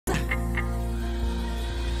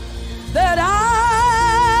that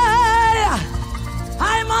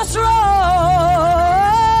I must run,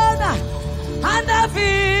 and the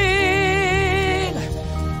victory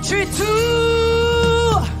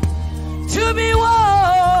to be won.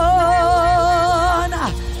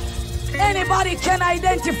 Anybody can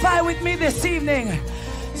identify with me this evening?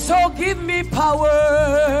 So give me power,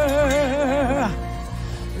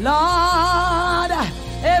 Lord,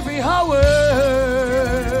 every hour.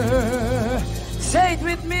 Say it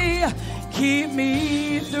with me, keep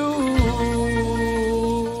me through.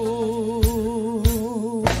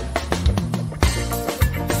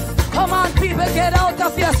 Come on, people, get out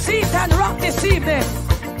of your seat and rock this evening.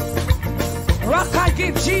 Rock and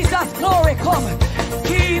give Jesus glory, come.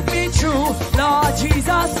 Keep me true, Lord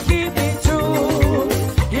Jesus, keep me true.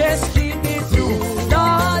 Yes, keep me true,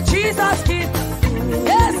 Lord Jesus, keep.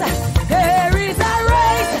 Yes, there is a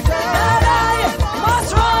race that I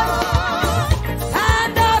must run,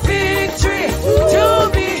 and the victory to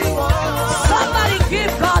be. Somebody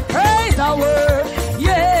give God praise, hour.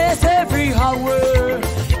 Yes, every hour.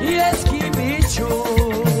 Yes, keep me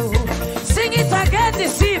true. Sing it again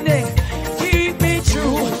this evening. Keep me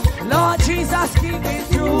true, Lord Jesus, keep me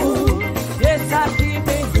true. Yes, I keep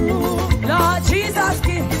me true, Lord Jesus,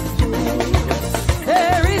 keep me true.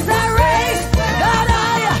 There is a race that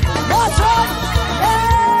I must run,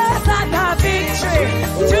 yes, and a victory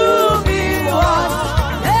to be won.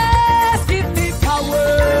 Yes, give me power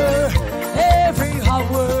every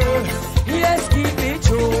hour. Yes, keep me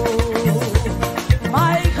true.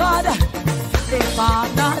 My God, if I'm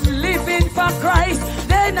not living for Christ,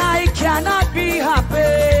 then I cannot be happy.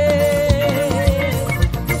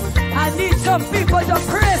 I need some people to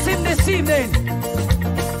praise Him this evening.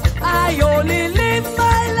 I only live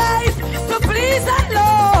my life to please the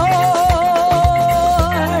Lord.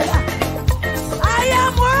 I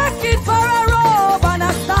am working for a robe and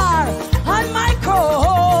a star on my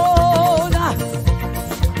crown.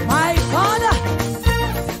 My God,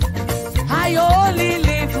 I only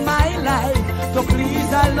live my life to please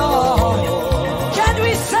the Lord. Can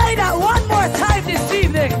we say that one more time this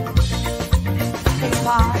evening? If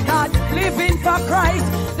I'm not living for Christ,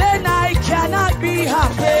 then I cannot be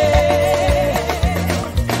happy.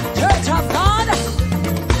 Church of God,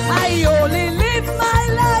 I only live my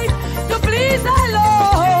life to please the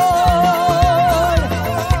Lord.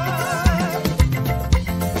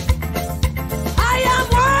 I am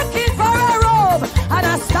working for a robe and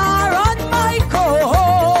a star on my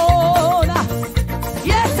crown.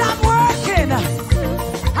 Yes, I'm working.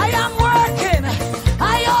 I am working.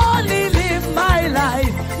 I only live my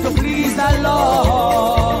life to please the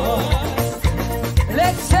Lord.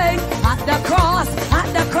 Let's say at the cross,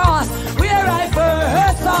 where I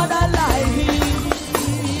first saw the light.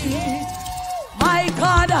 My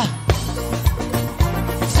God,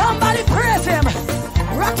 somebody praise Him.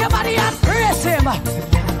 Rock your body and praise Him.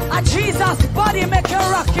 And Jesus' body make you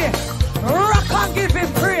rock it. Rock and give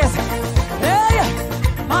Him praise. Hey,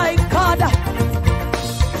 my God.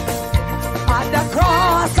 At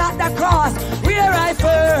the cross, where I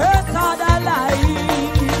first saw the light.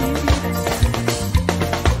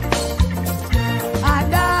 And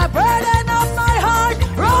the burden of my heart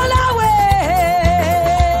roll away.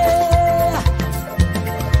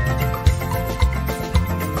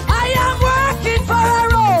 I am working for a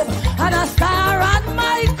robe and a star on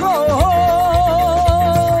my crown.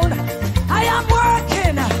 I am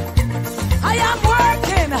working.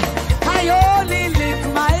 I only live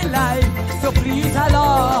my life to please the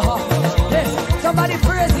Lord. Yes, somebody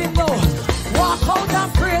praise Him now. Walk out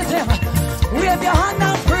and praise Him. Wave your hand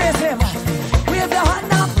and praise Him. Wave your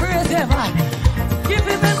hand and praise Him. Give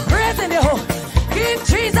Him praise in the home. Give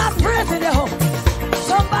Jesus praise in the home.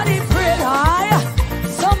 Somebody praise Him.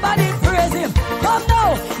 Somebody praise Him. Come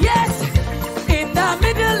now. Yes, in the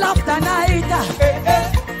middle of the night.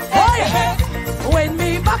 Oh yeah. When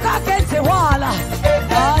me back against the wall.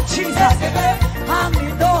 Oh Jesus. And me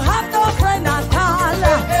don't have no friend at all.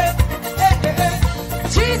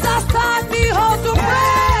 Jesus taught me how to pray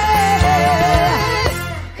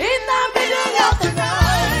in the middle of the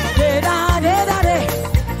night.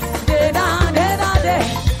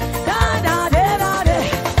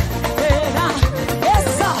 Yes,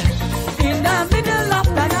 sir. In the middle of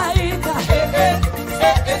the night.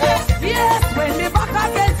 Yes, when me back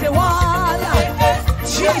against the wall.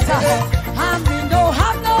 Jesus, and me don't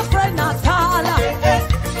have no friend at all.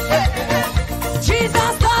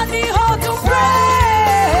 Jesus taught me how to pray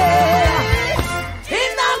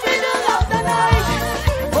in the middle of the night.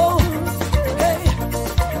 Oh, hey,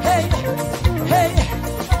 hey, hey,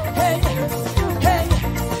 hey, hey,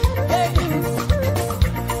 hey.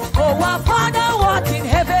 Oh, our Father, what in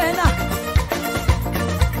heaven,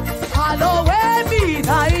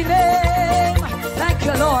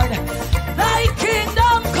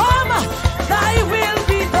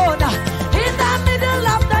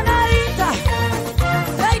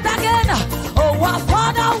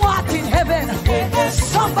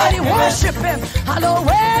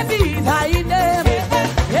 hallowed be thy name.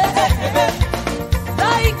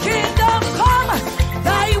 Thy kingdom come,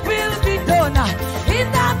 thy will be done in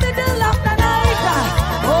the middle of the night.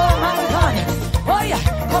 Oh my God. Oh yeah,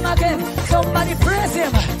 come again. Somebody praise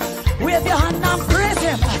him. Wave your hand and praise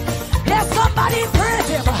him. Yes, somebody praise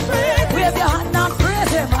him. Wave your hand and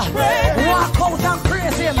praise him. Walk out and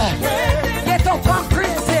praise him. Get up and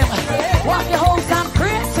praise him. Walk your house and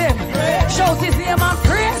praise him. Shout his name and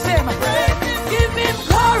praise him. Give him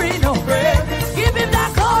glory, no. Give him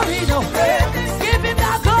that glory, no. Give him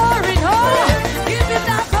that glory, no. Give him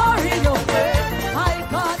that glory, no. My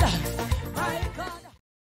God, my God.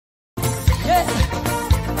 Yeah.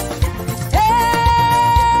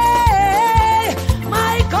 Hey,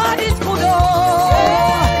 my God is good.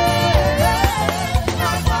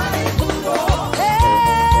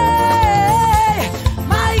 Hey,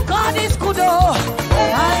 my God is good.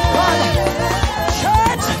 My God,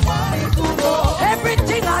 church,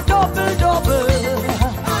 everything a double, double.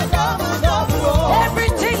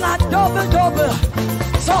 Everything a double, double.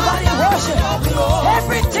 Somebody worship.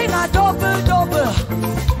 Everything a double, double.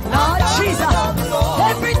 Lord Jesus,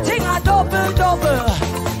 everything a double, double.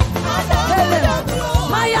 Tell them,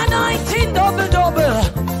 my anointing double, double.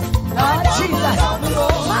 Lord Jesus,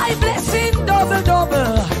 my blessing double,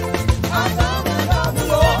 double.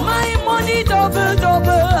 My money double,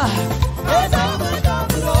 double.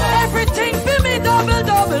 Everything for me double,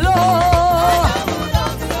 double. Oh.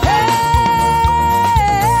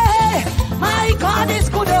 Hey, my God is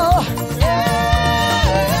good. Oh. Hey,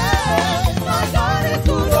 my God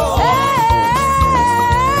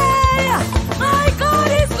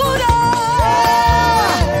is good. Oh.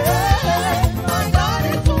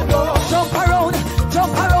 Jump around,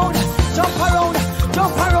 jump around, jump around,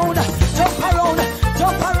 jump around, jump around,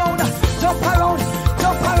 jump around, jump around,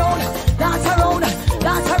 jump around, dance around,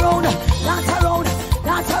 dance around, dance around,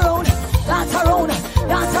 dance around, dance around,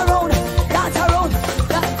 dance around, dance around.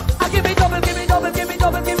 Give me double, give me double, give me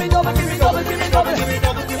double, give me double, give me double, give me double.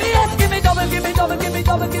 Yes, give me double, give me double, give me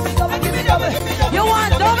double, give me double, give me double. You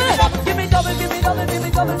want double? Give me double, give me double, give me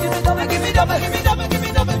double, give me double, give me double, give me double, give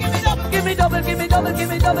me double, give me double, give me double, give me double, give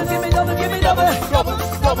me double, give me double, give me double, double,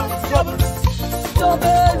 double, double,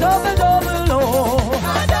 double, double, double, oh,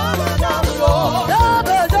 double, double, oh,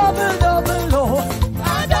 double, double, double, oh,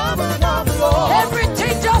 double, double, oh.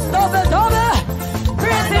 Everything just double, double.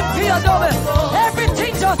 Praise him for your double.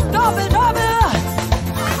 Everything just double, double.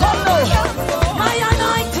 Come now, my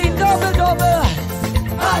anointing double, double.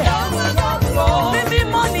 Give me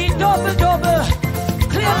money double, double.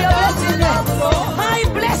 Claim your blessing. My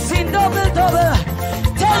blessing double, double.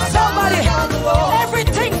 Tell somebody,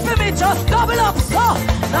 everything for me just double up. So,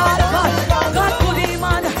 Lord God, God could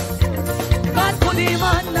man, God could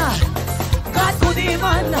man, God could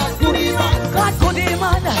man, God could man, God could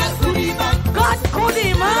man, God could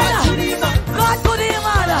man.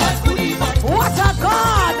 What a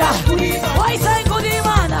God! Why say good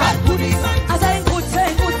man? I say good,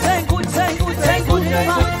 say good, say good, say good, say good man.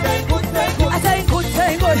 I say good,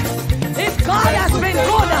 say good. If God has been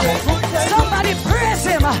good, somebody praise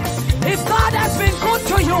him. If God has been good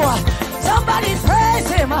to you, somebody praise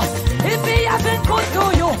him. If he has been good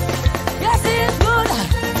to you, yes, he is good.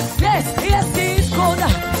 Yes, yes, he is good.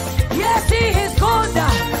 Yes, he is good.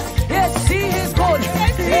 Yes, he is good.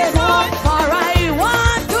 Yes, for I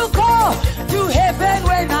want to go to heaven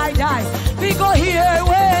when I die. We go here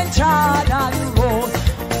when Jordan rolls.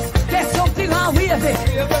 Get something and wave it.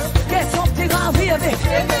 Get something and wave it.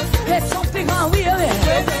 Get something and wave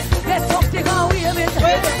it. Get something and wave it.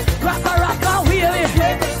 Grab a rock and wave it.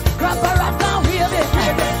 Grab a rock and wave it.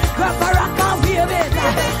 Grab a rock and wave it.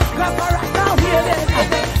 Grab a rock and wave it.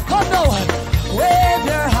 Come now, wave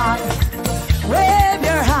your hand. Wave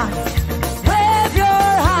your hand. Wave your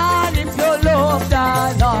hand if you love the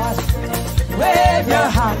Lord. Wave your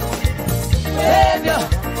hand. Wave your,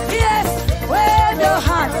 yes, wave your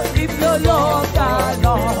hand if you love the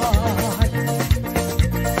Lord.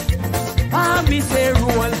 And me say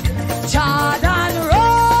roll, Jordan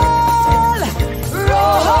roll,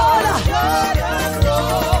 roll.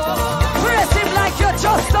 Praise him like you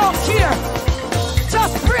just don't care.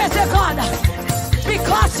 Just praise the God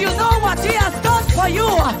because you know what he has done for you.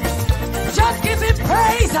 Just give him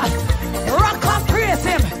praise. Rock and praise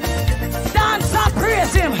him. Dance and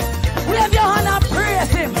praise him. Wave your hand and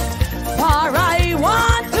praise him. For I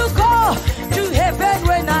want to go to heaven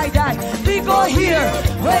when I die. We go here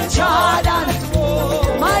when Jordan.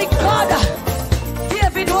 My God,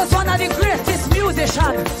 David was one of the greatest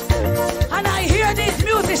musicians. And I hear these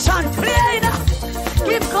musicians playing.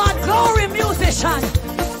 Give God glory, musician.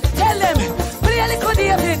 Tell them, play a little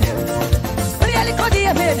David. Play a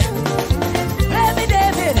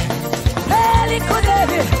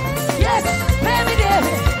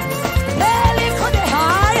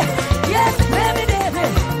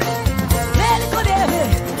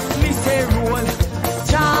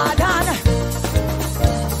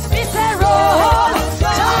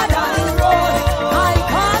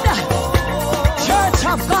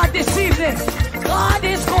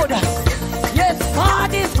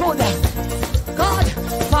road. God,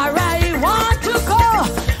 for I want to go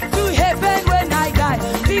to heaven when I die.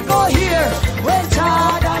 We go here when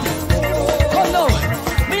Jordan. Oh no,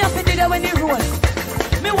 me have to do that when you roll.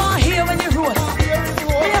 Me want here when you roll.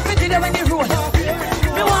 Me have to do that when you roll.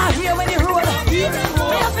 Me want here when you roll. Me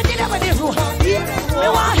have to do that when you roll. Me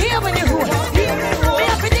want here when you roll. Me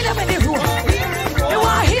have to do that when you roll. Me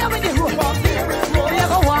want here when you roll. Me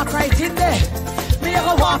have to walk right in there. Me have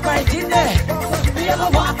to walk right in there. Me have to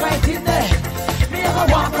walk right in there. Me have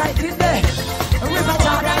to walk right in there. A river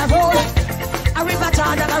Jordan a roll. A river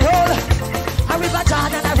Jordan a roll. A river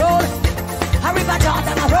Jordan a roll. A river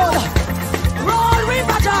Jordan a roll. Roll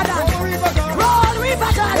river Jordan. Roll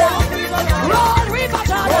river Jordan. Roll river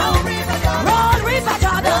Jordan. Roll river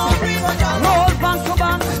Jordan. Roll bank to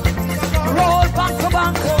bank. Roll bank to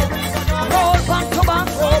bank. Roll bank to bank.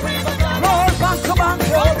 Roll bank to bank.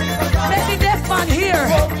 Let the deaf man hear.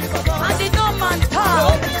 And the dumb man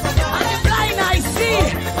talk. And the blind eye see.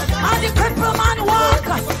 And the crippled man walk.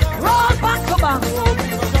 Roll back to bank.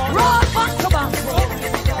 Roll back to bank.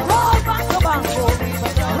 Roll back to bank.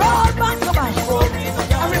 Roll back to bank.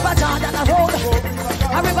 A river Jordan a roll.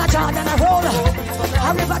 A river Jordan a roll.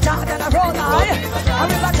 A river Jordan a roll. A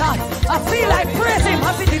river Jordan. I feel like praising. I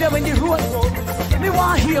feel it when you roll. Me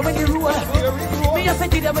want hear when you roll. Me have to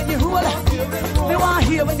do that when you roll. Me want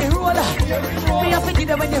hear when you roll. Me have to do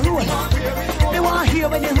that when you roll. Me want hear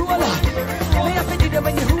when you roll. Me have to do that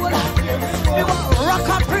when you roll. Me want rock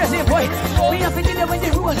and praise it, boy. Me have to do that when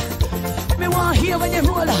you roll. Me want hear when you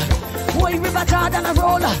roll. Boy, river Jordan a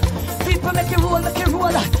roll. People make you roll, make you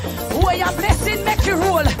roll. Boy, a blessing make you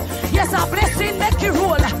roll. Yes, a blessing make you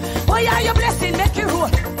roll. Boy, are your blessing make you roll.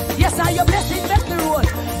 Yes, are your blessing make you roll.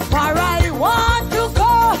 For I want to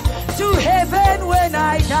go to heaven when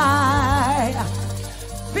I die.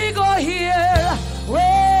 We go here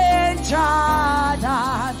when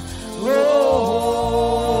Jordan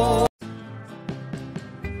rolls.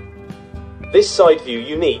 This side view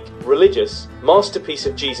unique, religious, masterpiece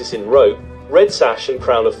of Jesus in robe, red sash and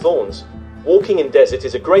crown of thorns, walking in desert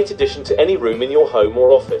is a great addition to any room in your home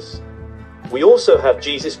or office. We also have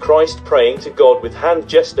Jesus Christ praying to God with hand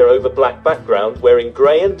gesture over black background wearing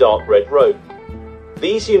grey and dark red robe.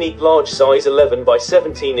 These unique large size 11 by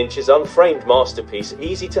 17 inches unframed masterpiece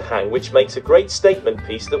easy to hang which makes a great statement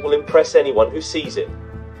piece that will impress anyone who sees it.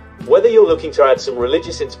 Whether you're looking to add some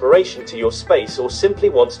religious inspiration to your space or simply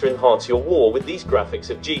wants to enhance your wall with these graphics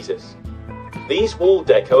of Jesus. These wall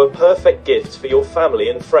deco are perfect gifts for your family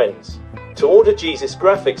and friends. To order Jesus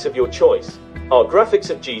graphics of your choice, our graphics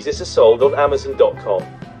of Jesus are sold on Amazon.com.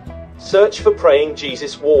 Search for Praying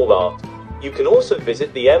Jesus Wall Art. You can also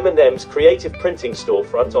visit the M&M's creative printing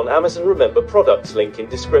storefront on Amazon. Remember products link in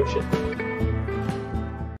description.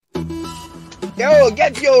 Yo,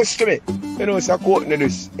 get used to me. You know, it's a quote in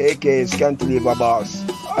this, aka Cantilever Boss.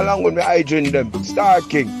 Along with me, I join them. Star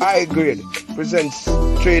King, high grade, presents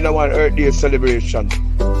 3-in-1 Earth Day celebration.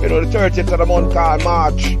 You know, the 30th of the month called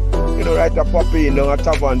March. You know, right at Poppy in a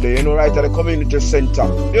tavern there. You know, right at the community center.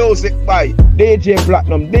 Music by DJ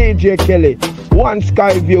Platinum, DJ Kelly, One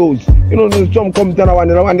Sky Views. You know, there's some come to the one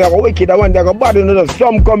they go wicked, the one they go bad, you know, there's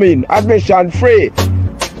some come in. Admission free.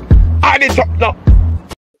 Add it up now.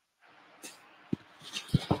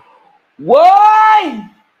 Why?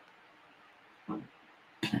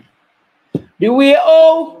 The way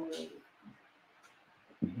all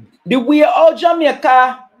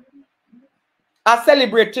Jamaica I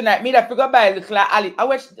celebrate tonight. Me that figure by little Ali. I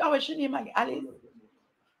wish your name again, Ali.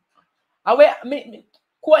 I wish me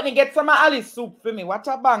Courtney get some Ali soup for me. What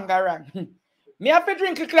a bangarang. Me have to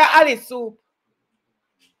drink little Ali soup.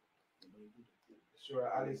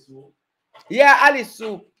 Sure, Ali soup. Yeah, Ali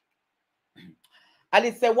soup.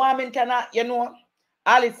 Ali say WARMINGTON, you know.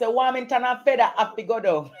 Ali say WARMINGTON and feather have to go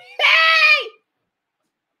down. Hey!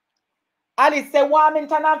 Ali say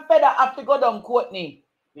WARMINGTON and feather have to go down, Courtney.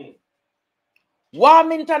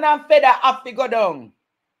 WARMINGTON and feather have to go down.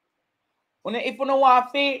 If you don't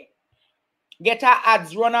want to get our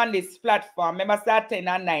ads run on this platform, remember start 10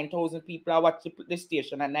 and 9,000 people are watching the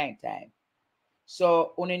station at 9 times.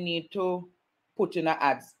 So you need to put in the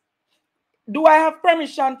ads. Do I have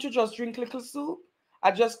permission to just drink little soup?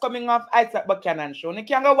 I'm just coming off Isaac Buchanan show. You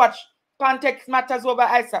can go watch Context Matters over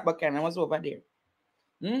Isaac Buchanan. I was over there.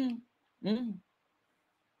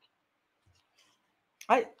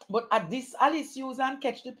 But at this, Alice use and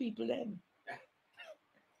catch the people then.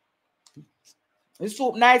 The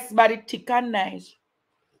soup nice, body thick and nice.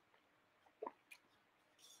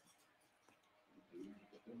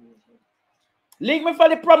 Link me for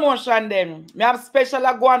the promotion then. Me have special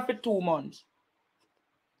I go on for 2 months.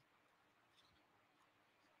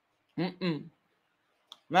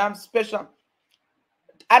 I'm special.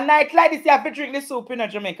 A night like this, you have to drink the soup in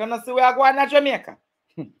Jamaica. You see where I go in Jamaica.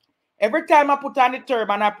 Every time I put on the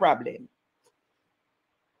turban, a problem.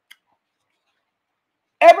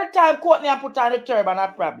 Every time Courtney I put on the turban, a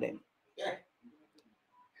problem. Yeah.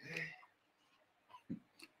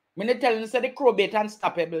 When they tell you, say the crow bait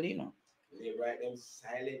unstoppable, you know. They write them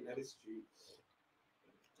silent on the streets.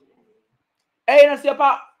 Hey, you know, see up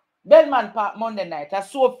at Bellman Park Monday night. A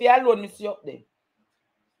Sophia alone, me see up there.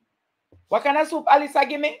 What kind of soup Alisa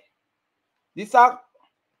give me? This a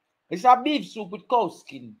beef soup with cow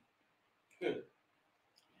skin.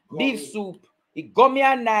 Beef soup. It gummy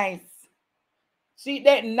and nice. See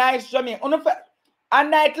that nice Jamaica. A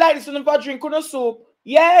night like this, you don't drink no soup.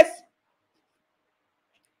 Yes.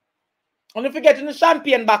 And if you get in the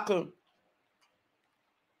champagne buckle.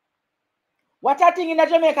 What a thing in the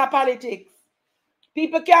Jamaica politics.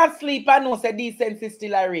 People can't sleep and know say decency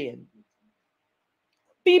still a reign.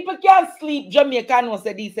 People can't sleep Jamaica and know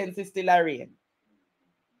say decency still a reign.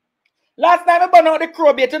 Last time I burn out the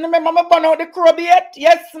crow bait. You remember I burn out the crow bait?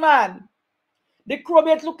 Yes, man. The crow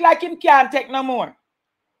bait look like him can't take no more.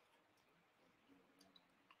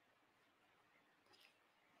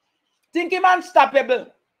 Think him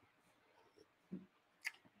unstoppable.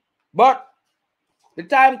 But the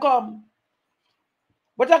time come.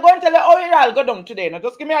 But I'm going to tell you how it all go down today. Now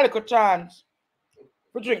just give me a little chance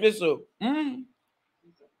to drink this soup.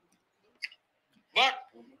 But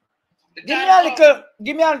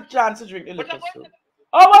give me a chance to drink the little soup.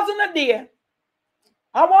 I wasn't there.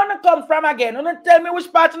 I want to come from again. You don't tell me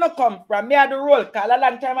which part you come from. Me had the roll call. A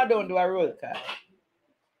long time I don't do a roll call.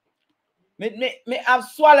 Me have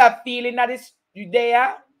swallow feeling that is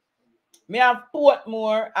there. Me have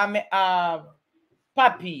Portmore and me have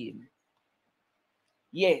Papi.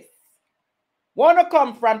 Yes. Wanna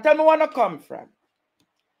come from? Tell me wanna come from.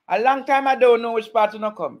 A long time I don't know which part you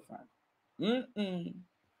come from.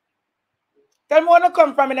 Tell me wanna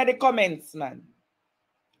come from in the comments, man.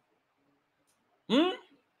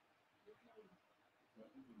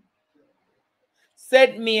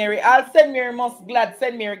 Said Mary. I'll send Mary most glad.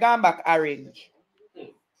 Send Mary gone back orange.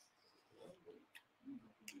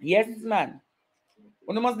 Yes, man.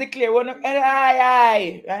 You must declare one.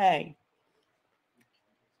 Aye.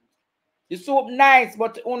 The soup nice,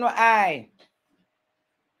 but uno aye.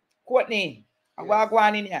 Courtney, I go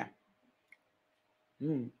on in here.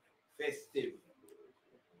 festive.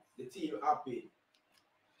 The team happy.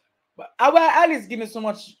 But Alice give me so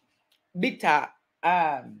much bitter.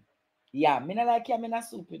 Yeah, me not like yam in a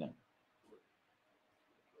soup, you know.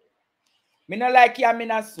 Me not like yam in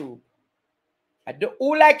a soup. I don't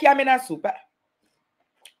who like yam in a soup.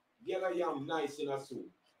 Yellow yam nice in a soup.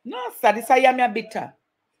 No, sir, this a yam bitter.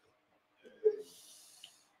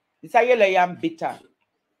 This a yellow yam bitter.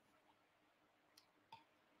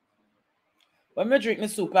 When me drink my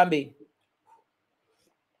soup and be,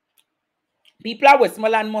 people at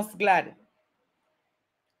Westmoreland must glad.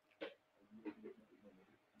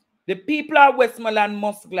 The people at Westmoreland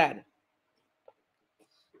must glad.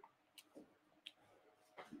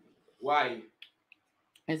 Why?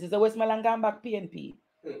 And since the Westmoreland gone back PNP.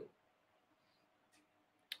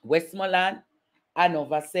 Westmoreland and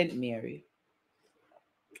over St. Mary.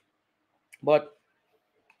 But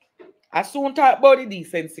I soon talk about the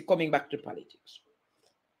decency coming back to politics.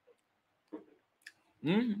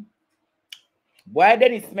 Why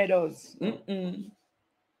Dennis Meadows?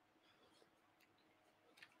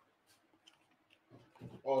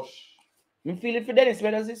 Osh. You feel it for Dennis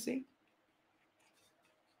Meadows, you see?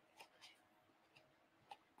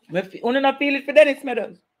 You not feel it for Dennis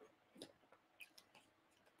Meadows?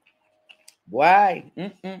 Why?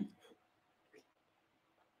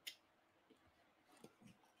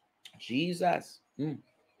 Jesus. Let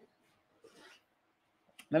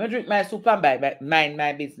me drink my soup and mind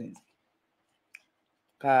my business.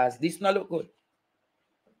 Because this not look good.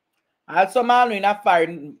 Also, man, in a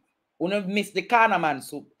foreign, you miss the Carnaman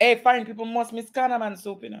soup. Hey, foreign people must miss Carnaman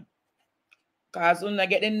soup, you know. Because you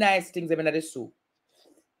get the nice things in the soup.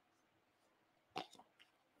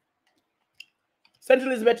 St.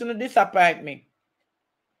 Elizabeth, you disappoint me.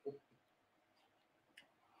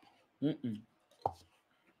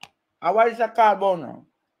 How is a call now?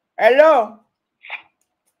 Hello?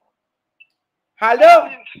 Hello?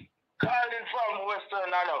 Calling from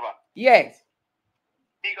Western Hanover. Yes.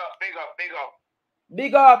 Big up, big up, big up.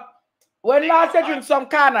 Big up. When last you drink some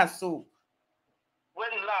Carna soup? When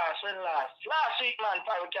last? Last week, man,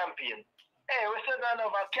 for the campaign. Hey, Western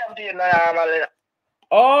Hanover campaign.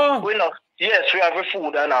 Oh. We know. Yes, we have the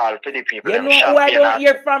food and all for the people. You know who I don't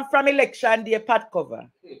hear from election day, Pat Cover.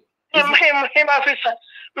 Him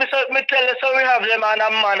Me tell you, so we have them and a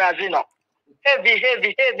manners, you know.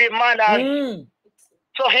 Heavy manners.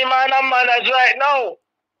 So him and a manners right now.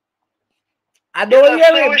 I don't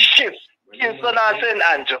hear him. Shift. Kingston and St.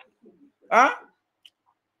 Andrew. Huh?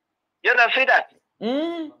 You don't see that?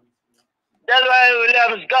 That's why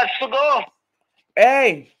Williams got to go.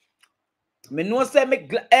 Hey. Me know say me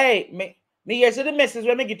hear the message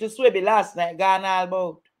when me get to Swebby last night gone all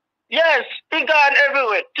about. Yes, he gone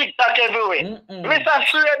everywhere. TikTok everywhere. Mr.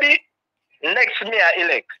 Swebby, next me I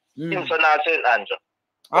elect. Kingston and St. Andrew.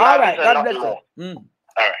 All right, God bless you. All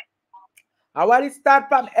right. I want to start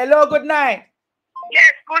from hello, good night.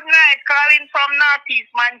 Yes, good night. Calling from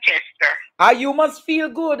Northeast Manchester. You must feel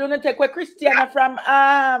good. You take a Christiana from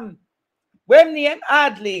where name?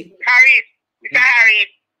 Adley. Harris. Mr. Harris.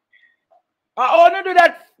 I want to do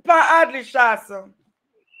that for Adley Shasa.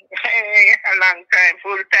 Hey, a long time,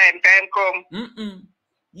 full time come.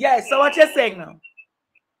 Yes, so what you saying now?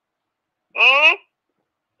 Hmm?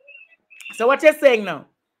 So what you saying now?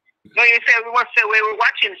 No, you said we want to say where we're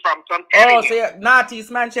watching from. So I'm Oh, telling so you're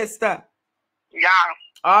Northeast Manchester. Yeah.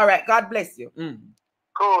 All right, God bless you.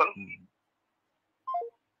 Cool.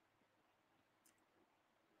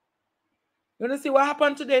 You want to see what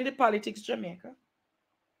happened today in the politics, Jamaica?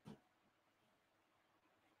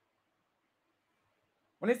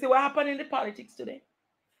 Want to see what happened in the politics today?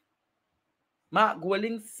 Mark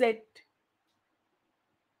Golding set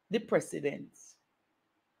the precedents.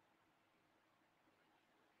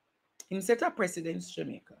 He set a precedence,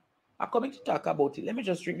 Jamaica. I'm coming to talk about it. Let me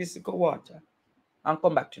just drink this sip of water and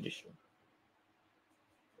come back to the show.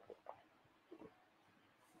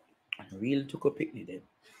 I really took a picnic then.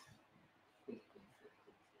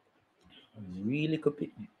 Really could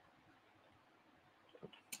picnic.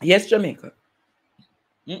 Yes, Jamaica.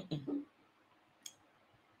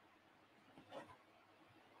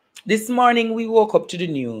 This morning we woke up to the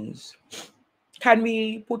news. Can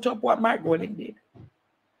we put up what Mark Golding did?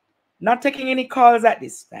 Not taking any calls at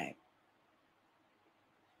this time.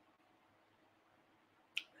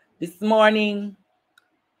 This morning,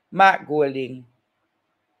 Mark Golding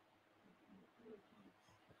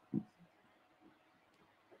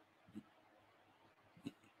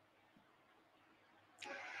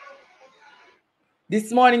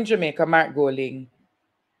Jamaica, Mark Golding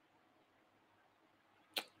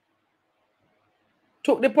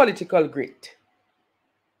took the political grit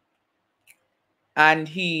and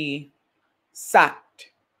he sacked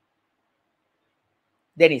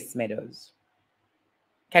Dennis Meadows.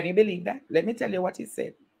 Can you believe that? Let me tell you what he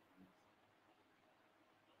said.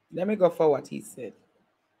 Let me go for what he said.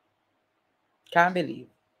 Can't believe.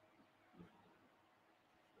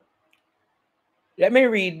 Let me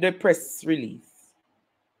read the press release.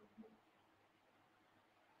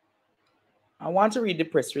 I want to read the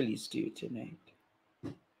press release to you tonight.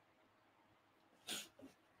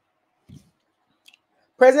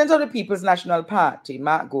 President of the People's National Party,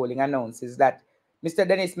 Mark Golding, announces that Mr.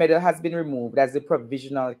 Dennis Meadows has been removed as the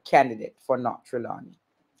provisional candidate for North Trelawney.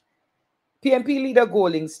 PNP leader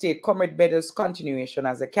Golding stated Comrade Meadows' continuation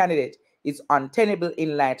as a candidate is untenable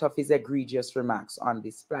in light of his egregious remarks on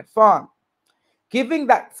this platform. Given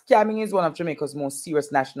that scamming is one of Jamaica's most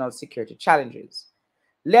serious national security challenges,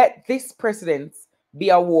 let this precedent be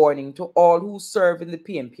a warning to all who serve in the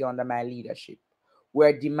PNP under my leadership.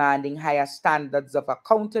 We're demanding higher standards of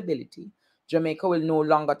accountability. Jamaica will no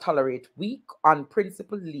longer tolerate weak,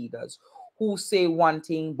 unprincipled leaders who say one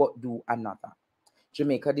thing but do another.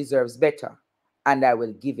 Jamaica deserves better, and I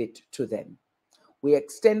will give it to them. We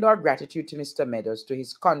extend our gratitude to Mr. Meadows to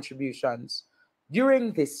his contributions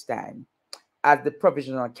during this time as the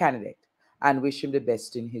provisional candidate and wish him the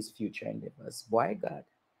best in his future endeavors. Boy, God.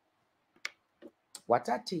 What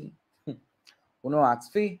a thing. You know,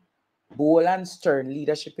 ask for bold and stern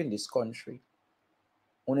leadership in this country.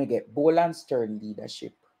 You know, get bold and stern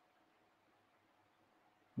leadership.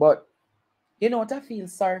 But, you know what I feel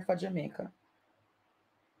sorry for Jamaica?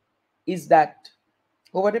 Is that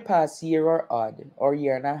over the past year or odd, or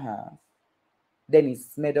year and a half,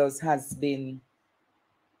 Dennis Meadows has been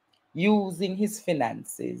using his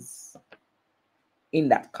finances in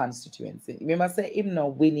that constituency. Remember, say him now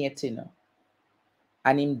win it, you know.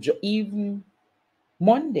 And him even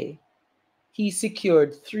Monday, he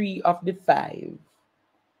secured 3 of the 5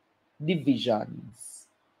 divisions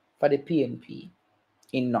for the PNP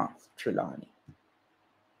in North Trelawney.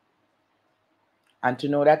 And to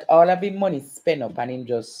know that all of his money spent up and him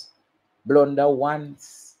just blunder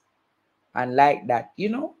once and like that, you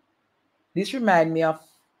know, this reminds me of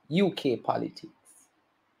UK politics.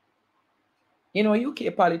 You know,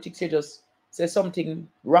 UK politics, you just say something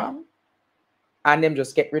wrong and them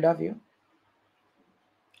just get rid of you.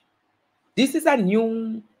 This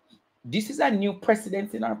is a new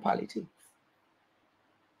precedent in our politics.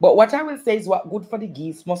 But what I will say is what good for the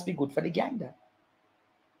geese must be good for the gander.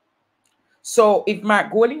 So if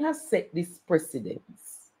Mark Golding has set this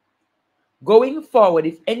precedence, going forward,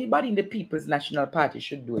 if anybody in the People's National Party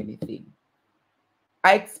should do anything,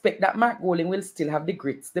 I expect that Mark Golding will still have the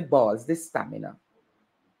grits, the balls, the stamina.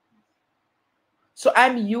 So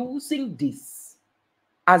I'm using this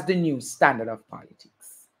as the new standard of politics.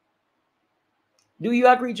 Do you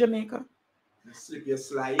agree, Jamaica? You slip your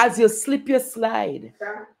slide. As you slip your slide.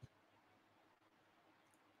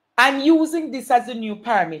 I'm using this as a new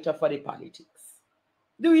parameter for the politics.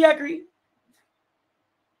 Do you agree?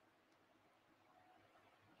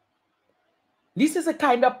 This is a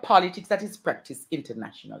kind of politics that is practiced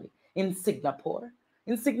internationally. In Singapore.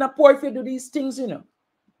 In Singapore, if you do these things, you know,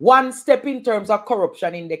 one step in terms of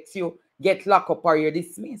corruption index, you get locked up or you're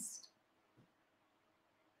dismissed.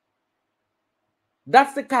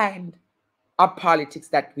 That's the kind of politics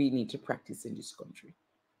that we need to practice in this country.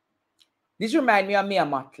 This reminds me of Mia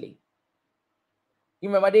Motley. You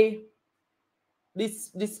remember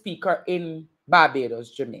this speaker in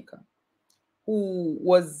Barbados, Jamaica, who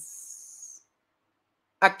was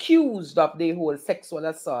accused of the whole sexual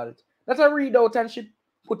assault. That I read out and she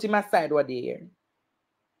put him aside what they hear.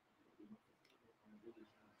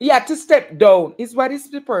 He had to step down, is what is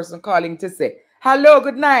the person calling to say. Hello,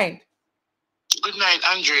 good night. Good night,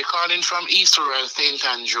 Andre. Calling from East Rural, St.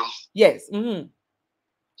 Andrew. Yes.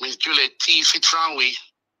 Miss Juliet, thief it from we.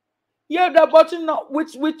 Yeah, but you know,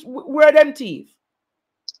 where them thief?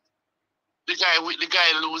 The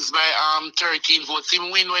guy lose by 13 votes. Him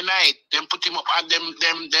win one night. Then put him up and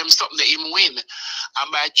them something that him win.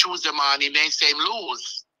 And by Tuesday morning, they say him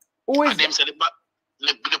lose. Who is and them say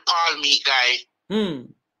the Paul meat guy.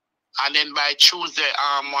 And then by Tuesday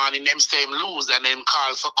morning, them say him lose and then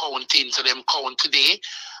call for counting. So them count today.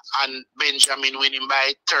 And Benjamin winning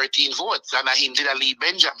by 13 votes. And him did a lead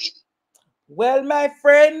Benjamin. Well, my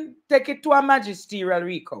friend, take it to a magisterial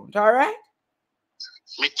recount, all right?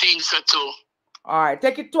 Me think so too. All right,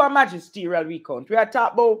 take it to a magisterial recount. We are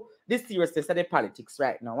talking about the seriousness of the politics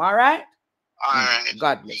right now, all right? All right.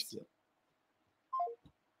 God bless you.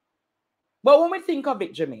 But when we think of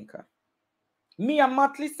it, Jamaica, Mia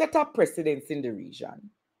Motley set up precedents in the region.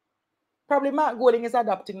 Probably Mark Golding is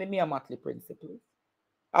adopting the Mia Motley principles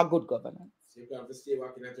of good governance. So you have to stay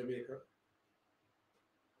working at Jamaica.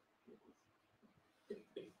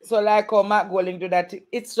 So like how Mark Golding do that,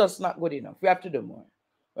 it's just not good enough. We have to do more.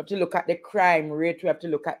 We have to look at the crime rate. We have to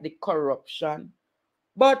look at the corruption.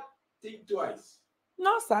 But think twice.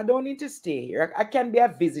 No, sir, I don't need to stay here. I can be a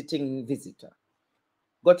visiting visitor.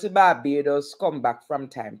 Go to Barbados, come back from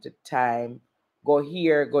time to time. Go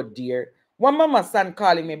here, go there. What Mama San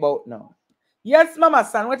calling me about now? Yes, Mama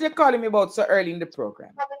San, what are you calling me about so early in the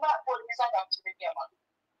program?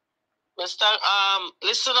 Mr.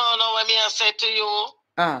 Listen on what me I say to you.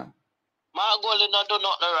 Mark Golding not do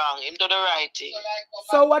nothing wrong. Him do the right thing.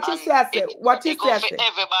 So what you say I say? What you say I say?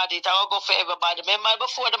 Everybody. It will go for everybody. Remember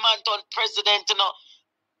before the man turned president, you know,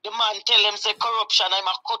 the man tell him say corruption. I'm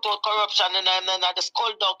a cut out corruption and the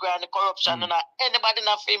skulldog and the corruption and anybody in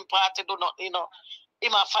a film party do not, you know,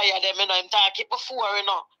 him a fire them, you know, him talk it before, you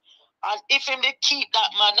know. And if him they keep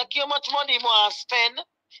that man, look how much money he want to spend.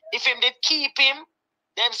 If him they keep him,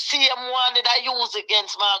 them same one that I use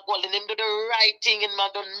against Mark Golding, him do the right thing and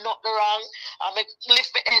man do nothing wrong. I make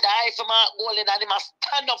lift my head high for Mark Golding and he must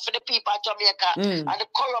stand up for the people of Jamaica and the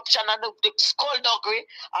corruption and the skullduggery.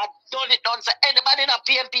 I done it done. So anybody in a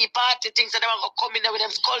PNP party thinks that they're going to come in there with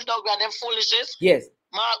them skullduggery and them foolishness. Yes.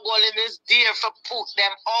 Mark Golding is there for put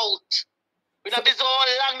them out. We know this all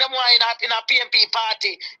long them wine up in a PNP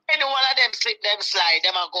party. Any one of them slip, them slide,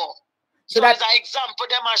 them a go. So as an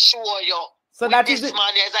example, them a show you. So that is this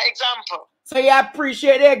man as an example. So you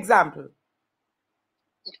appreciate the example?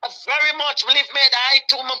 Very much. Believe me, I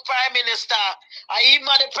to my prime minister. I even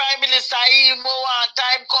the prime minister, I even want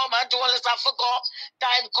time come and all this I forgot.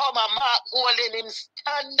 Time come and Mark Golding him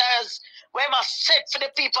standards. We must set for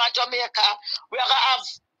the people of Jamaica. We are gonna have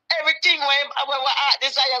everything where we at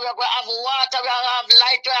this area. We are gonna have water, we are gonna have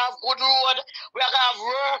light, we have good road, we are gonna have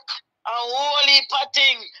work and holy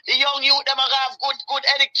thing. The young youth them are gonna have good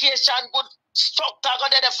education, good structure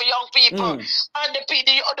got there for young people and the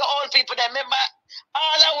old people. They remember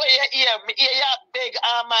all the way you hear big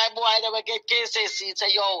my boy they will get KCC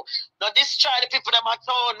say yo now this try the people them at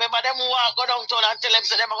town. Remember them who are go downtown and tell them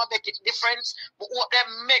so them are gonna make it difference, but what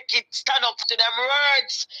them make it stand up to them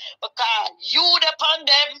words because you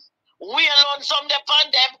depend them We alone some depend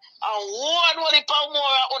them, and one only pound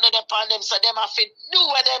more under depend them, so them have to do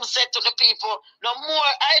what them said to the people. No more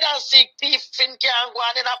I don't see thief in can go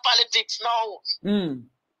on in a politics now.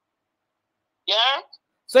 Yeah?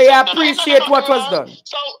 So you appreciate what was done.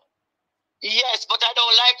 So yes, but I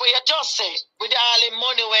don't like what you just say. With all the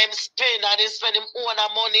money where him spend and he spend him own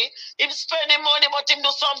money. Him spending money, but him do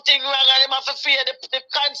something wrong and him have to fear the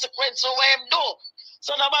consequence of what him do.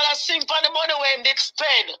 So nobody sing for the money where him did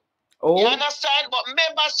spend. Oh. You understand? But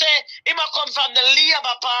remember, say, him a come from the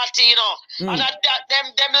Labour Party, you know. And that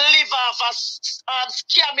them live off of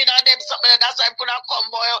scamming and them something. That's why him could not come,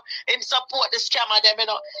 boy. Him support the scammer them, you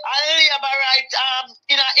know. And Labour right,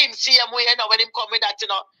 you know, him see him way, you know, when him come with that, you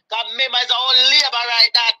know. Because remember, it's all Labour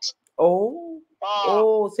right, that.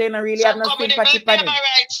 Oh, so you don't really have no sympathy for him. Labour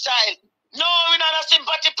right style. No, we don't have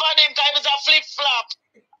sympathy for him because he's a flip-flop.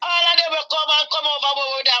 All of them will come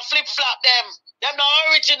over with their flip-flop them. Them not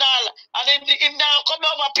original. And him now come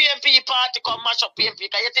over PMP party, come mash up PMP.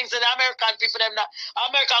 Because you think the American people, them now,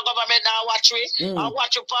 American government now watch we, and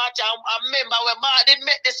watch your party. And remember when Martin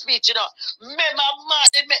make the speech, you know. Remember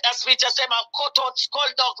Martin make that speech, I say, man, cut out skull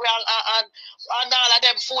dog and all of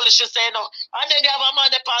them foolish, you say, no. And then you have a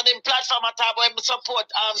man upon him platform at top where support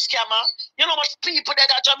scammer. You know much people that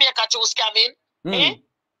are Jamaica to scamming?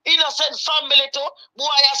 Innocent family too.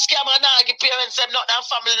 Boy a scam and now give parents them nothing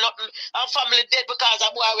and family dead because a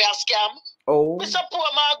boy we a scam. We support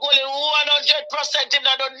my goal in 100% him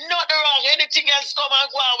not do nothing wrong. Anything else come and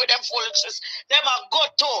go on with them foolishness. Them a go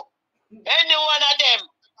to. Any one of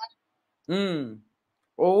them.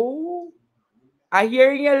 I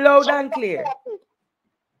hear you loud and clear.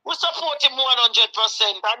 We support him 100%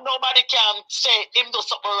 and nobody can say him do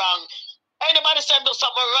something wrong. Anybody say him do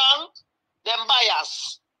something wrong, them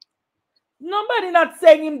bias. Nobody not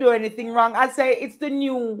saying him do anything wrong. I say it's the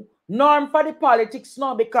new norm for the politics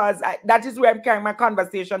now because that is where I'm carrying my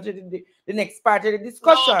conversation to the next part of the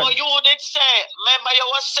discussion. No, but you did say, remember you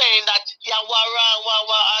were saying that you were wrong,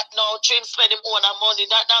 no, Trim spending own money.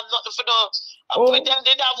 That nothing for the them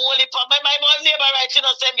did have whole heap. Remember I was labor right, you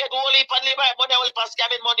know, same get whole heap and labor right, money whole heap and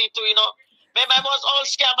scamming money too, you know. Remember I was all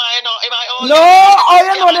scammer, you know.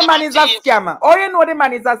 You know the man is a scammer. You know the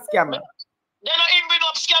man is a scammer. They don't even bring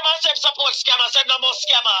up scammer, said support scammer, said no more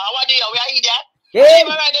scammer. How are they? We are idiot. Yeah.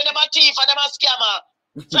 Right, they're a thief and them a scammer.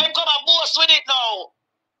 So him come and boast with it now.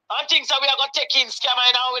 And things that we are going to take in scammer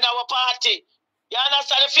now in our party. You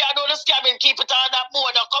understand? If you do the scamming, keep it on that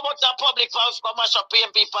board. Now come out to the public for mash up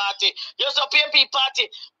PMP party. You're a PMP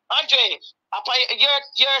party. Andre, upon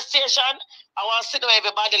your station, I want to sit down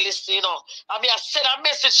everybody listen, you know. I mean, I send a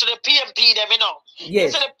message to the PMP them, you know.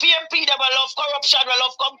 Yes. So the PMP them will love corruption, will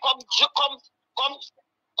love come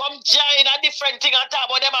join a different thing on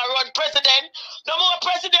top of them and run president. No more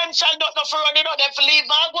presidential, not no for run, you know, them for leave.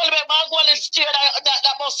 My goal is steer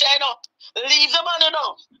that must say, you know. Leave the man, you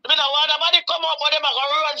know. I mean, when the money come up, but them are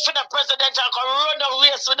going to run for the president and run the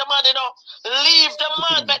race with the man, you know. Leave the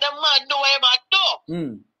man, let the man do what he might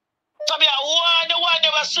do. So me, I want the one that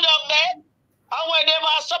was sit down there. And when they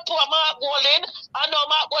support Mark Golden, I know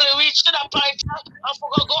Mark Golden reached to the point and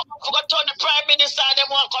forgot turn the prime minister and them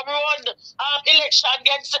want to come run election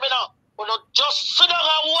against him, you know. But just sit down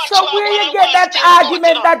and watch. So where you get that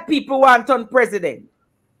argument that people want on president?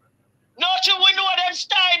 No, we know them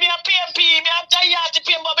style. Me a PMP, me a tired to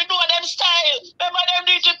PMP, but we know them style. Remember them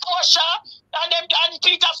did it Porsche and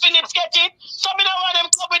Peter Phillips get it. So me don't want them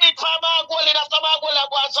come with it for Mark Golden after Mark Golden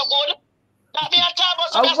go on so good. That me a talk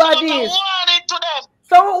about so that's not a warning to them.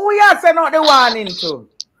 So who you say not the warning to?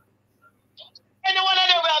 Any one of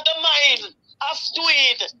them have the mind of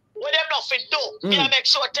doing what them nothing do. Me I make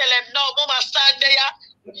sure tell them no, mama stand there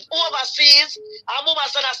overseas and mama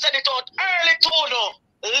send it out early too now.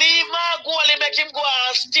 Leave my goal and make him go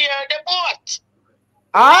and steer the boat.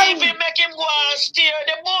 Leave him, make him go and steer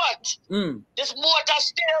the boat. This boat is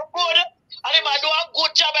steer good. And if I do a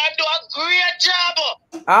good job, I do a great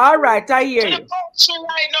job. All right, I hear you.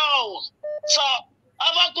 Right now. So,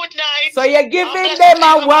 have a good night. So you're giving them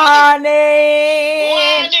a warning.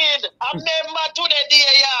 Warning. A member to the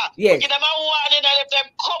day, yeah. Yes. Give them a warning and if them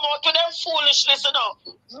come out to them foolishness, you know.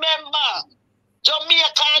 Member.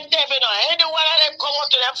 Jamaica and them, you know. Any one of them come out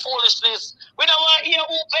to them foolishness. We don't want to hear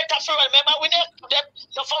who better for them. Remember, we them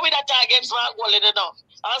before we that against Mark Golden, you know.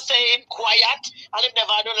 I say him quiet, and if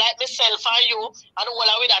never I don't like myself and you, and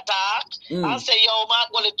all with attack. I say, yo,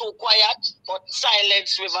 Mark Golden too quiet, but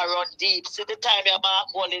silence river run deep. See the time your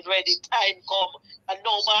Mark Golden ready, time come, and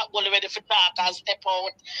now Mark Golden ready for talk and step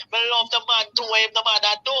out. I love the man to him, the man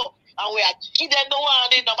that do. And we are giving them the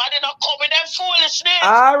warning, nobody not come with them foolishness.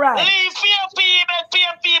 All right. Leave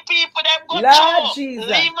PMP people, them go Lord Jesus.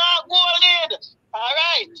 Leave Mark Golden.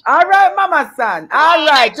 All right, Mama San. All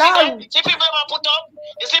right. See people put up.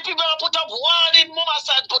 You see people put up warning. Mama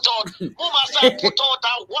San put out. Mama San put out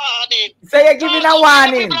a warning. So you're giving a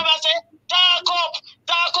warning. People say, talk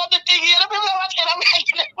up the thing here. People are watching. I'm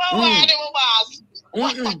making a warning, Mama.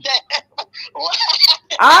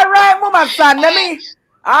 All right, Mama San. Let me.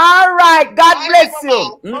 All right. God bless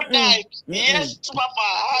you. Good night. Yes, Papa.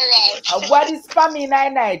 All right. What is for me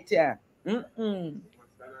night here?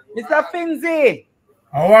 Mr. Finzi.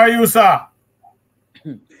 How are you, sir?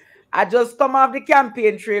 I just come off the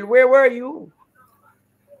campaign trail. Where were you?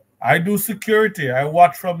 I do security. I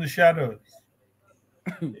watch from the shadows.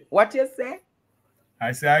 What you say?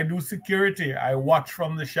 I say I do security. I watch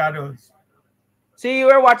from the shadows. So you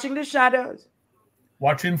were watching the shadows?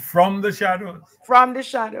 Watching from the shadows. From the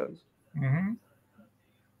shadows. Mm-hmm.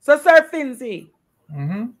 So, Sir Finzi,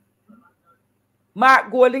 mm-hmm.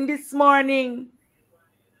 Mark Golding this morning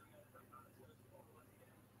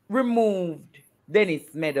removed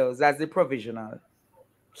Dennis Meadows as the provisional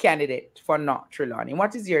candidate for North Trelawney.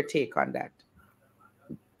 What is your take on that?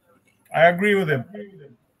 I agree with him.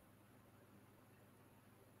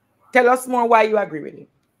 Tell us more why you agree with him.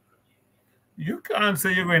 You can't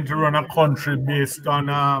say you're going to run a country based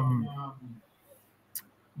on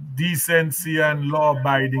decency and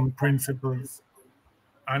law-abiding principles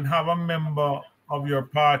and have a member of your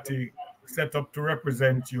party set up to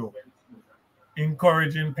represent you,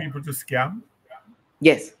 encouraging people to scam.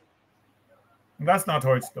 Yes. That's not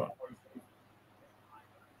how it's done.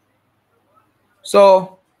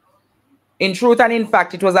 So, in truth and in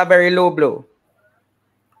fact, it was a very low blow.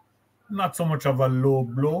 Not so much of a low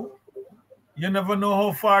blow. You never know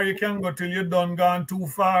how far you can go till you're done gone too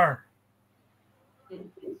far.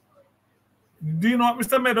 Do you know what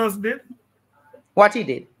Mr. Meadows did? What he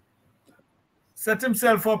did? Set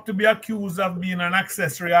himself up to be accused of being an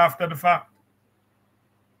accessory after the fact.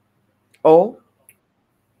 Oh?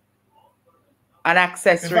 An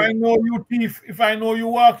accessory. If I know you thief, if I know you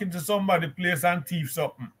walk into somebody's place and thief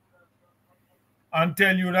something and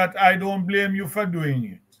tell you that I don't blame you for doing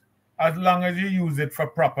it, as long as you use it for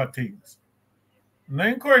proper things. No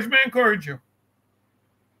encourage you.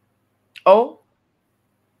 Oh?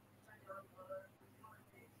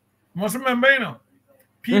 Must remember, you know,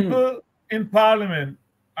 people in Parliament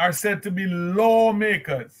are said to be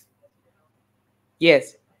lawmakers.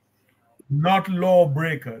 Yes. Not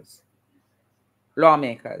lawbreakers.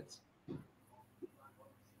 Lawmakers.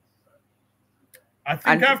 I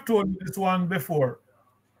think I've told you this one before.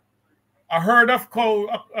 A herd of cows,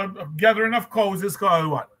 a gathering of cows is called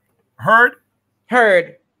what? Herd?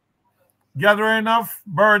 Herd. Gathering of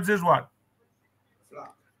birds is what?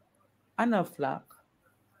 Flock. And a flock.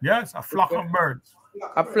 Yes, a flock of birds.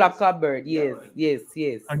 A flock of birds, yes, yes,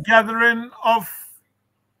 yes. A gathering of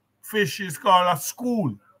fish is called a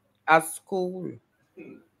school. A school.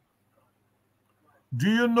 Do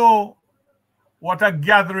you know what a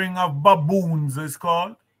gathering of baboons is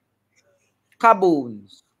called?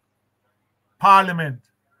 Caboons. Parliament.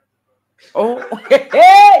 Oh,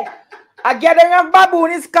 hey! A gathering of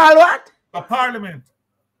baboon is called what? A parliament.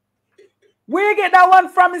 Where you get that one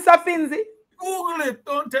from, Mr. Finzi? Google it.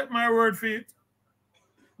 Don't take my word for it.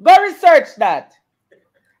 Go research that.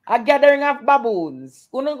 A gathering of baboons.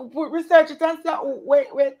 Research it and say, oh,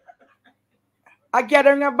 wait. A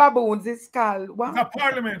gathering of baboons is called what? A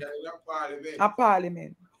parliament. A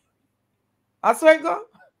parliament. That's where you go?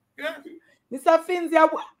 Yeah. Mr. Finzi,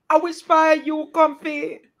 I wish for you come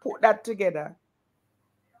put that together.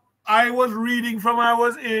 I was reading from I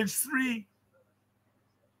was age 3.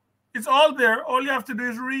 It's all there. All you have to do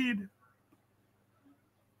is read.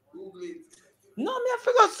 Google it. No, me I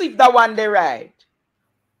forgot to see if that one they right.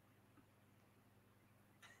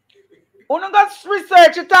 You got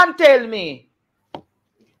research it and tell me.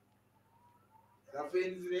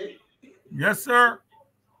 Yes, sir.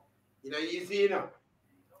 You know, easy enough.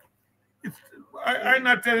 I'm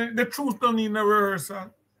not telling you. The truth don't need no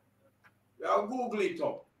rehearsal. I'll Google it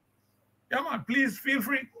up. Yeah, man. Please feel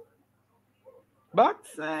free. But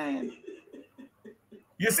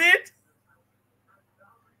you see it?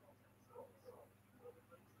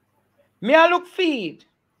 me I look feed.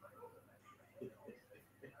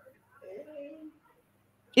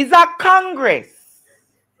 It's a Congress.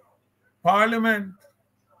 Parliament.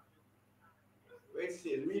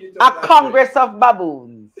 A Congress of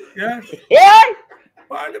baboons. Yes. Yeah?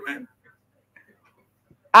 Parliament.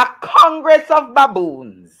 A Congress of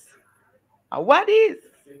baboons. And what is?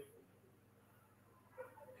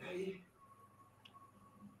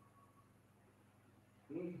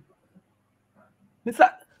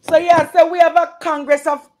 So yeah, so we have a Congress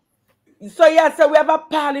of, so yeah, so we have a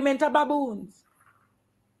Parliament of baboons.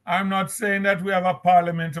 I'm not saying that we have a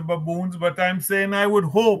parliament of baboons, but I'm saying I would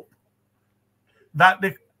hope that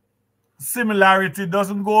the similarity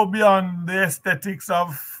doesn't go beyond the aesthetics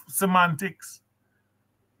of semantics.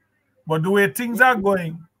 But the way things are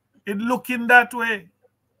going, it looking that way.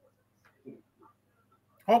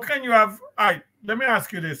 How can you have... All right, let me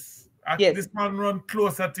ask you this. Yes. This one run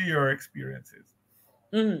closer to your experiences.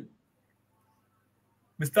 Mm-hmm.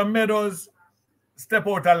 Mr. Meadows step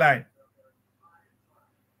out of line.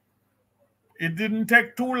 It didn't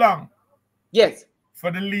take too long. Yes.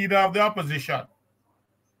 For the leader of the opposition.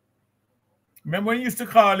 Remember when you used to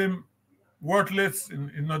call him worthless,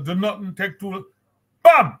 and do nothing, take too long?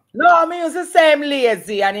 Bam! No, I mean it's the same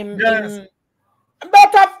lazy and him. Yes.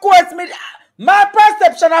 But of course, my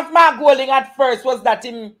perception of Mark Golding at first was that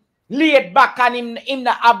him laid back and him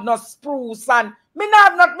not have no spruce and me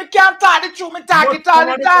can't talk the truth, me talk it all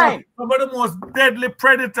the time. Some of the most deadly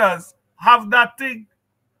predators have that thing.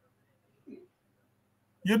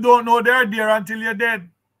 You don't know they're there until you're dead.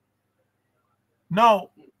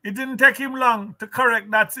 No, it didn't take him long to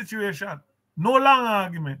correct that situation. No long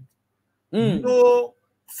argument. No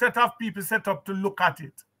set of people set up to look at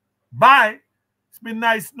it. Bye. It's been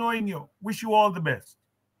nice knowing you. Wish you all the best.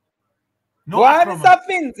 No, why, Mr.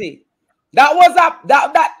 Finzi? That was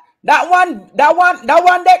that one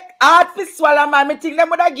that hard for swallow, man. Me think them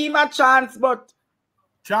would have give him a chance, but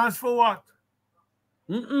chance for what?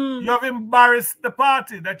 You have embarrassed the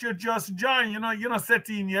party that you just joined. You're not set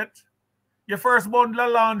in yet. Your first bundle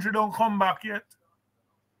of laundry don't come back yet.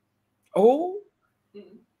 Oh.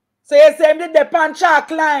 So you're saying the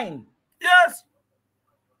Panchak line? Yes.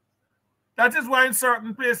 That is why in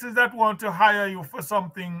certain places that want to hire you for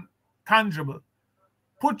something tangible,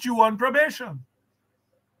 put you on probation.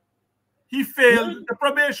 He failed the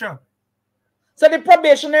probation. So the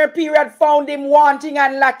probationary period found him wanting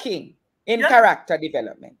and lacking in character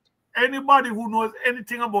development. Anybody who knows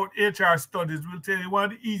anything about HR studies will tell you one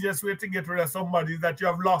of the easiest way to get rid of somebody is that you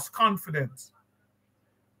have lost confidence.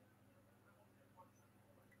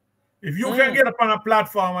 If you can get up on a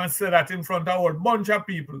platform and say that in front of a whole bunch of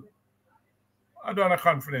people, I don't have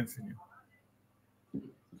confidence in you.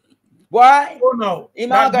 Why? Oh no.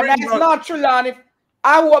 Him organize natural, and if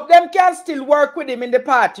I hope them can still work with him in the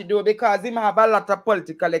party though, because him have a lot of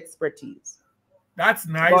political expertise. That's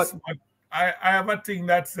nice, but I have a thing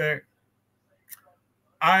that says,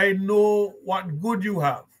 I know what good you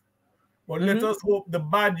have, but let us hope the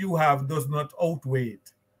bad you have does not outweigh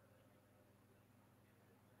it.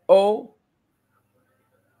 Oh,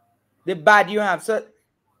 the bad you have. So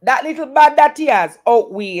that little bad that he has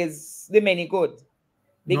outweighs the many good.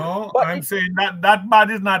 No, I'm saying that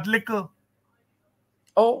bad is not little.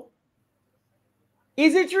 Oh.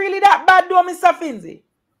 Is it really that bad though, Mr. Finzi?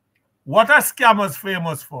 What are scammers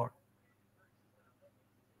famous for?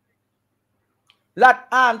 That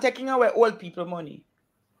taking away old people money.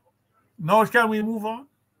 Now can we move on?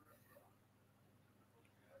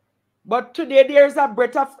 But today there's a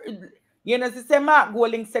breath of, the same Mark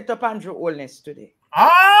Golding set up Andrew Holness today.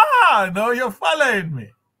 Now you're following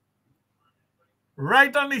me.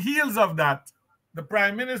 Right on the heels of that, the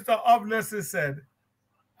Prime Minister obviously said,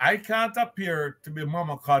 I can't appear to be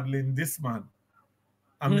mama coddling this man.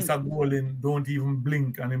 And Mr. Golding don't even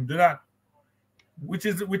blink and him do that. Which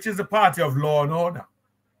is the party of law and order.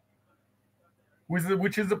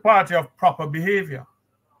 Which is the party of proper behavior.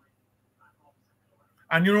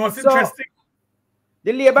 And you know what's interesting?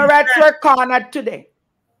 The labor rights were cornered today.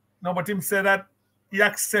 No, but him said that he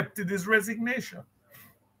accepted his resignation.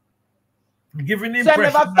 Giving the impression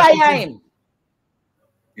never fire him.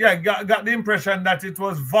 Yeah, got the impression that it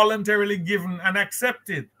was voluntarily given and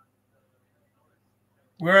accepted.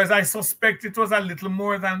 Whereas I suspect it was a little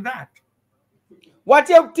more than that. What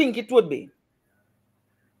do you think it would be?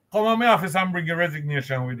 Come on my office and bring your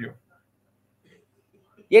resignation with you.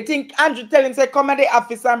 You think Andrew tell him, say, come at the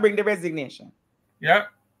office and bring the resignation? Yeah.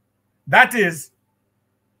 That is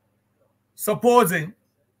supposing,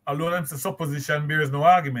 although that's a supposition, there is no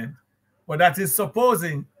argument, but that is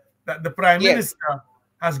supposing that the Prime Minister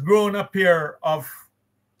has grown a pair of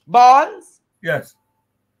balls. Yes.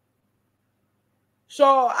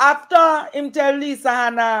 So after him tell Lisa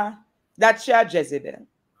Hannah that she a Jezebel,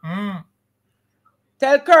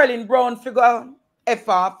 tell Curlin Brown figure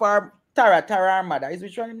FR for Tara her mother. Is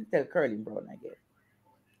which one him tell Curlin Brown again?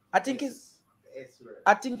 I think it's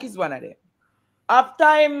one of them.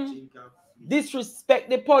 After him disrespect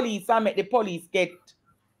the police and make the police get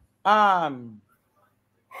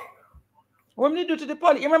what did he do to the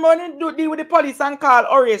police? You remember when he deal with the police and call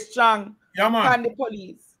Horace Strong and the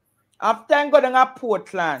police? After him go down to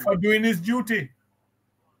Portland. For doing his duty.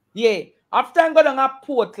 Yeah. After I'm going to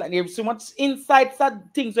Portland, there's so much insights and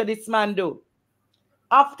things that this man do.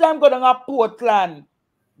 After I'm going to Portland,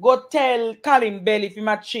 go tell Colin Bell if he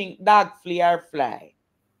might chink dog flea or fly.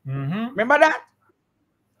 Remember that?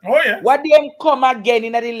 Oh, yeah. What them come again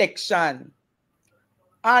in the election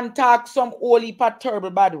and talk some holy terrible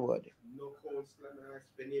bad word.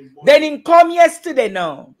 Then him come yesterday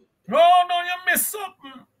now. No, you missed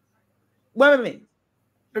something. Wait a minute.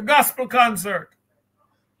 The gospel concert.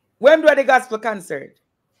 When do the gospel concert?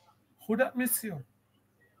 Who that miss you?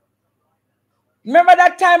 Remember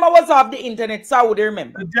that time I was off the internet, so I would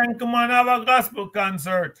remember. The gentleman have a gospel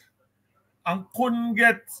concert and couldn't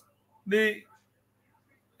get the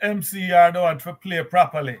MC or the one to play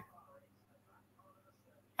properly.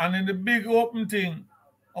 And in the big open thing,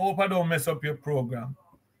 I hope I don't mess up your program.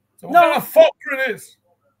 So what kind of fuckery is?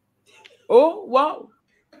 Oh, wow.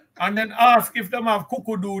 And then ask if them have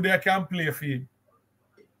Kukudu they can play for him.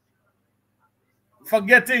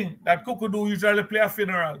 Forgetting that Kukudu usually play a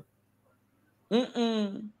funeral.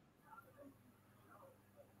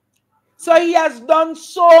 So he has done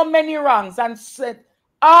so many wrongs and said,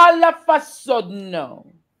 all of a sudden now,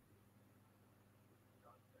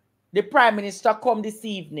 the Prime Minister come this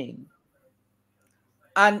evening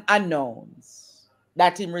and announce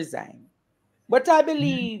that he resigned. But I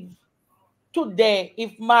believe today,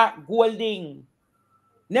 if Mark Golding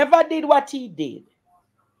never did what he did,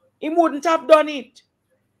 he wouldn't have done it.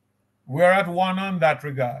 We're at one on that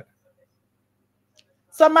regard.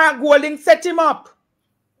 So Mark Golding set him up.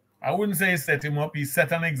 I wouldn't say he set him up. He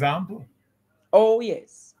set an example. Oh,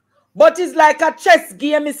 yes. But it's like a chess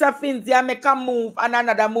game, Mr. Finzi. I make a move and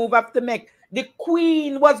another move have to make. The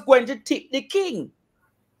queen was going to tip the king.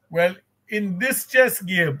 Well, in this chess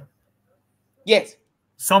game, yes,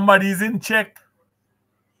 somebody's in check.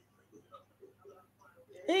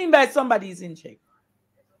 Anybody, somebody's in check.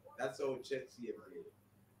 That's how chess game.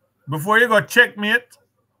 Before you got checkmate,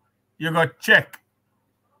 you got check.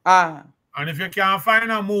 And if you can't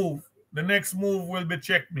find a move, the next move will be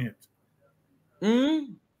checkmate.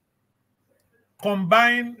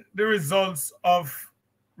 Combine the results of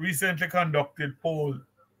recently conducted poll,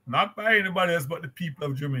 not by anybody else but the people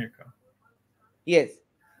of Jamaica. Yes.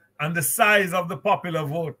 And the size of the popular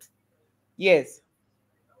vote. Yes.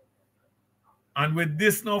 And with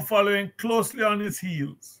this now following closely on his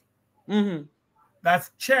heels, that's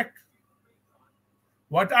check.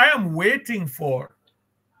 What I am waiting for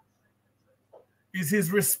is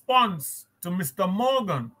his response to Mr.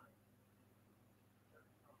 Morgan.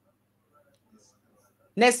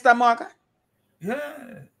 Nesta Morgan?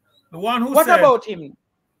 Yeah. The one who what said... What about him?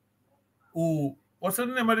 Who? What's the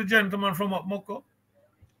name of the gentleman from Upmoko?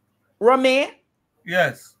 Rome?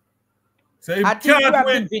 Yes. So he I think can't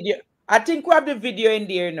win. I think we have the video in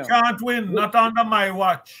there now. Can't win, not under my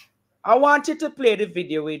watch. I want you to play the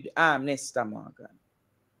video with Nesta Morgan.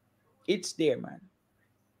 It's there, man.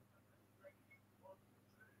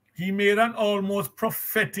 He made an almost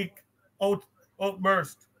prophetic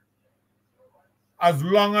outburst. As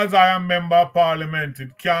long as I am member of parliament,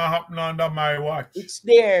 it can't happen under my watch. It's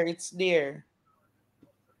there. It's there.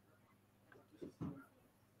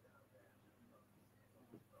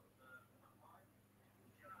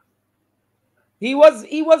 He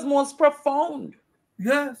was most profound.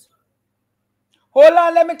 Yes. Hold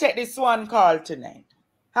on, let me take this one call tonight.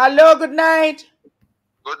 Hello, good night.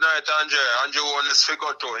 Good night, Andre. Andre won this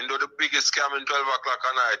figure too. Into the biggest scam in 12 o'clock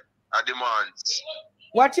at night at demands.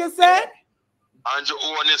 What you said? Andre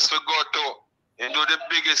won this figure too. Into the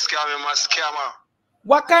biggest scam in my scammer.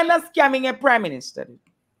 What kind of scamming a prime minister did?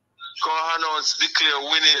 Come announce, declare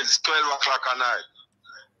winnings 12 o'clock at night.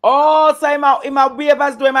 Oh, so in my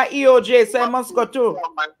waivers doing my EOJ, so I must go too.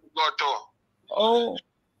 Oh.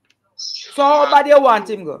 So how bad you want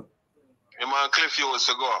him go? Cliff Hughes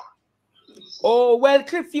to go. Oh, well,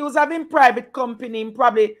 Cliff Hughes having private company, him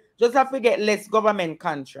probably just have to get less government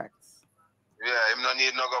contracts. Yeah, him not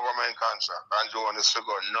need no government contract. And you want this to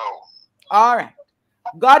go no. All right.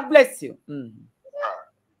 God bless you.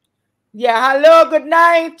 Yeah, hello, good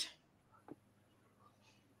night.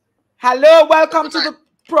 Hello, welcome to the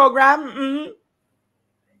program.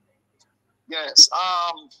 Yes.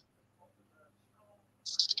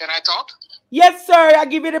 Can I talk? Yes, sir. I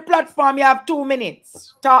give you the platform. You have 2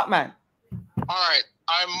 minutes. Talk, man. All right.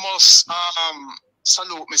 I must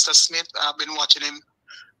salute Mr. Smith. I've been watching him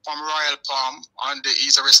from Royal Palm, and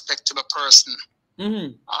he's a respectable person.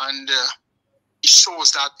 And it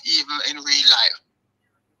shows that even in real life,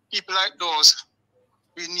 people like those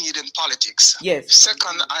we need in politics. Yes.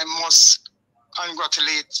 Second, I must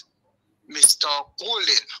congratulate Mr.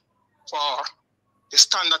 Golding for the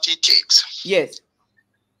stand that he takes. Yes.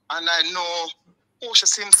 And I know Portia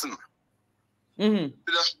Simpson.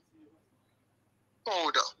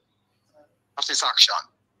 Proud of this action.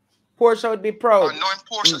 Portia would be proud. Knowing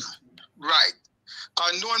Portia, right.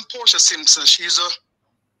 Knowing Portia Simpson, she's a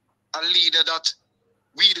leader that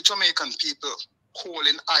we, the Jamaican people, hold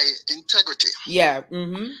in high integrity. Yeah.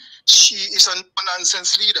 She is a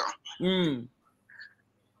no-nonsense leader.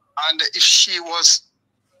 And if she was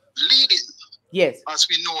leading, yes, as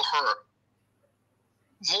we know her,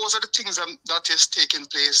 most of the things that is taking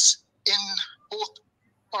place in both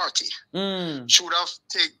parties should have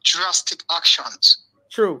taken drastic actions.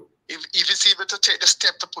 True. If it's able to take the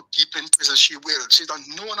step to put people in prison, she will. She's a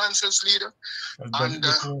no-nonsense leader. And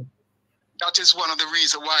that is one of the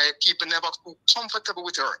reasons why people never feel comfortable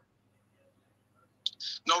with her.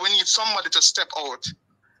 Now we need somebody to step out.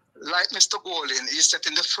 Like Mr. Golin, he's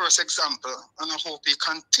setting the first example, and I hope he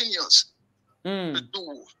continues to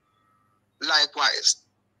do likewise.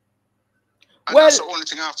 And that's the only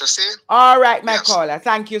thing I have to say. All right, my caller.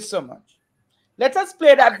 Thank you so much. Let us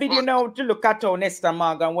play that video now to look at how Nesta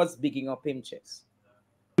Morgan was bigging up him chest.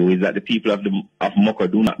 Is that the people of Moko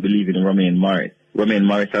do not believe in Romain Morris. Romain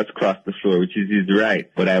Morris has crossed the floor, which is his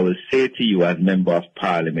right. But I will say to you, as Member of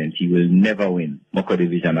Parliament, he will never win Moko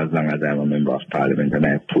Division as long as I'm a Member of Parliament, and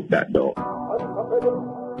I put that down.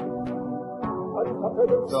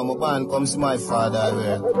 Yo, my band comes to my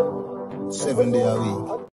father 7 days a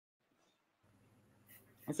week.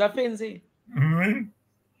 Mr. Finzi.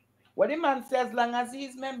 What the man says, as long as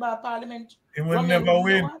he's Member of Parliament, he will never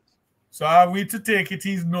win. So are we to take it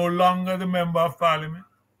he's no longer the Member of Parliament?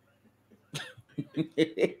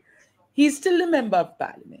 He's still the Member of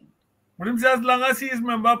Parliament. But him say as long as he's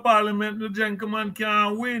Member of Parliament, the gentleman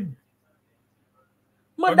can't win.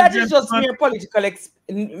 But that is just mere political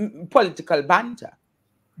banter.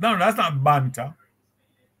 No, that's not banter.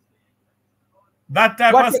 That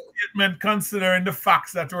type of statement, considering the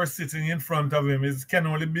facts that were sitting in front of him, can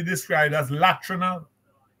only be described as lateral.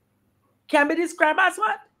 Can be described as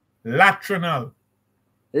what? Lateral.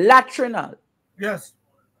 Lateral. Yes.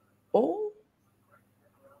 Oh.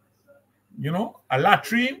 You know, a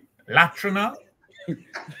latrine, lateral.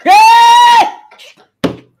 Hey!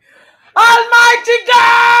 Almighty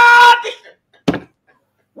God!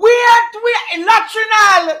 We are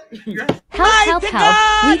lateral. Help. We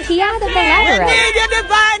hear the We need your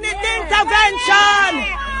divine intervention.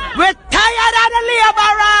 We're tired of the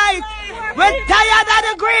labor right. We're tired of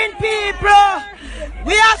the green people.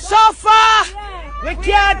 We are so far. We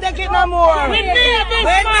can't take it no more. We need this.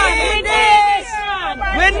 We need this.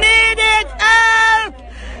 We need it. Help.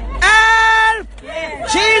 Help.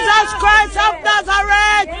 Jesus Christ of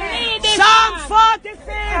Nazareth. Psalm 46.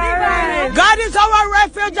 God is our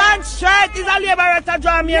refuge and strength. Is a liberator.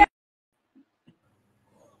 Jamaica.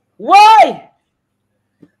 Why?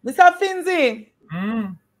 Mr. Finzi?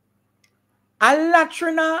 A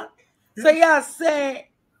latrina. So you say,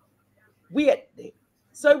 wait.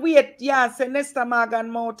 So wait, say Nesta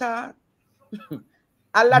Morgan motor.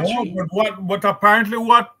 A latrina. No, but apparently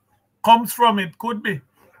what comes from it could be.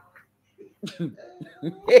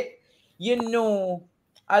 You know,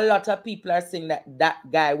 a lot of people are saying that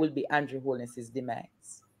that guy will be Andrew Holness's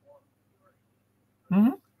demise.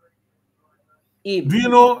 Do you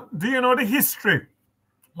know the history?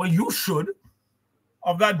 Well, you should,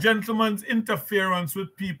 of that gentleman's interference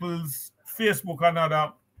with people's Facebook and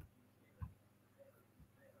other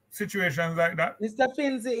situations like that. Mr.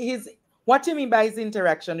 Finzi, what do you mean by his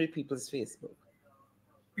interaction with people's Facebook?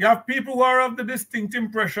 You have people who are of the distinct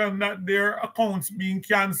impression that their accounts being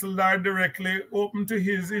cancelled are directly open to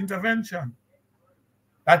his intervention.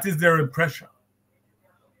 That is their impression.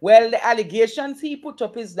 Well, the allegations he put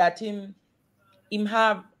up is that him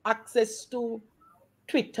have access to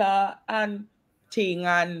Twitter and thing,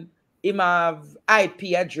 and him have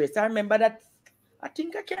IP address. I remember that. I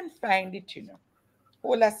think I can find it, you know.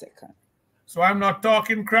 Hold a second. So I'm not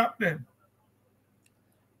talking crap then.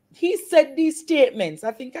 He said these statements.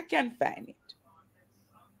 I think I can find it.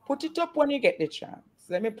 Put it up when you get the chance.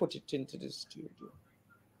 Let me put it into the studio.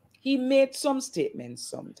 He made some statements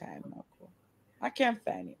sometime ago. I can't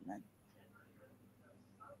find it, man.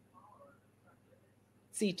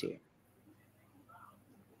 See it here.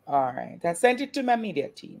 All right. I sent it to my media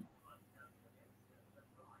team.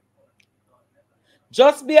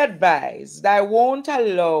 Just be advised, I won't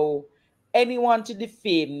allow anyone to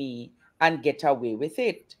defame me and get away with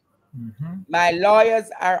it. My lawyers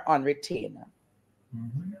are on retainer.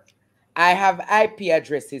 I have IP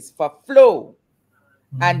addresses for Flow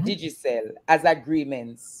and Digicel as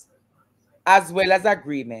agreements, as well as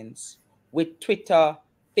agreements with Twitter,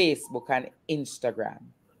 Facebook, and Instagram.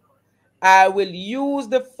 I will use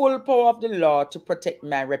the full power of the law to protect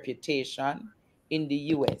my reputation in the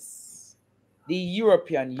US, the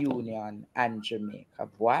European Union, and Jamaica.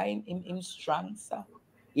 Why in strong, sir?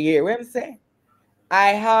 You hear what I'm saying? I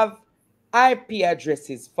have IP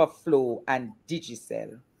addresses for Flow and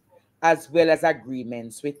Digicel, as well as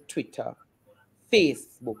agreements with Twitter,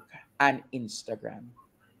 Facebook, and Instagram.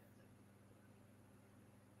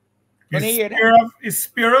 His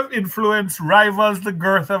sphere of influence rivals the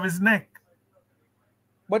girth of his neck.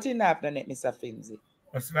 But he not done it, Mr. Finzi.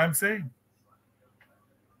 That's what I'm saying.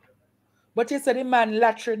 But you said the man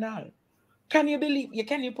latrinal. Can you believe?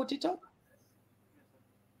 Can you put it up?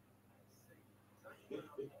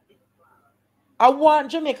 I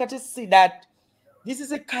want Jamaica to see that this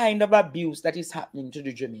is a kind of abuse that is happening to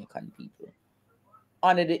the Jamaican people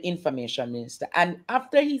under the information minister. And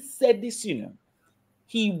after he said this, you know,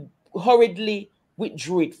 he hurriedly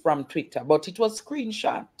withdrew it from Twitter, but it was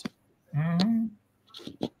screenshot. Mm-hmm.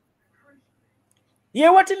 You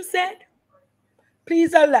hear what him said?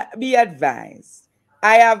 Please be advised.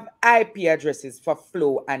 I have IP addresses for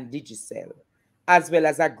Flow and Digicel, as well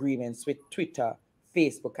as agreements with Twitter,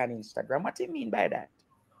 Facebook, and Instagram. What do you mean by that?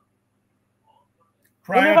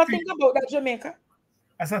 You never think about that, Jamaica?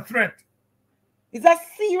 As a threat. It's a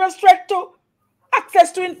serious threat to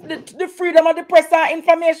access to the freedom of the press and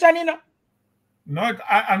information, you know. Not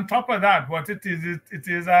on top of that, what it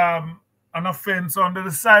is an offense under the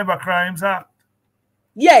Cyber Crimes Act.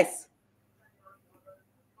 Yes.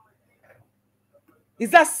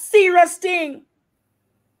 It's a serious thing.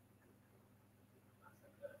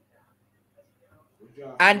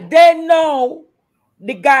 And they know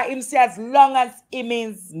the guy himself, as long as he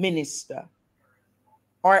means minister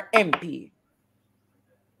or MP,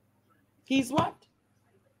 he's what?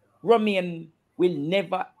 Romain will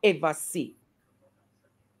never ever see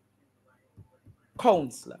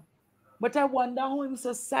counselor. But I wonder how he's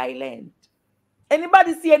so silent.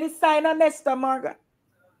 Anybody see any sign of Nesta Margaret?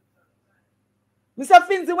 Mr.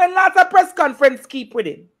 Finzi, when lots of press conference keep with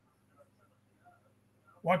him?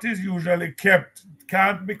 What is usually kept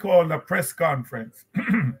can't be called a press conference.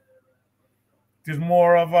 It is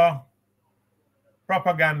more of a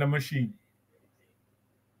propaganda machine.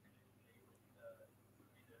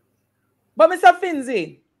 But Mr.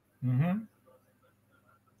 Finzi,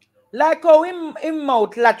 like how him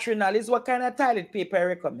mouth latrinal is, what kind of toilet paper I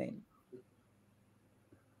recommend?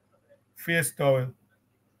 Face towel.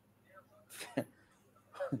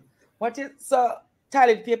 What is so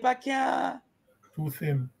toilet paper can? Too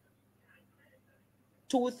thin.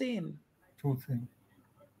 Too thin. Too thin.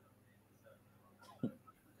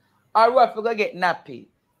 Or what if we go get nappy?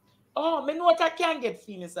 Oh, me know what I can get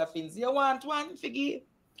for Mr. Finzi. You want one figgy?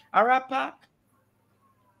 Or a pack?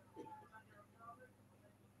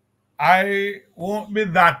 I won't be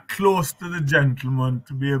that close to the gentleman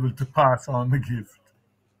to be able to pass on the gift.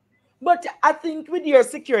 But I think with your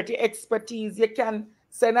security expertise, you can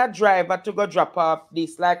send a driver to go drop off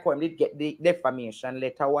this, like when they get the defamation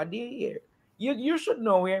letter. What do you hear? You should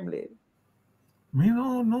know where I'm living. Me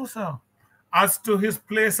no, sir. As to his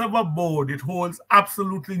place of abode, it holds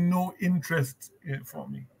absolutely no interest for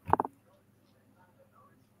me.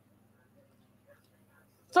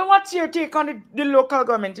 So what's your take on the local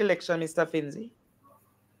government election, Mr. Finzi?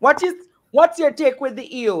 What's your take with the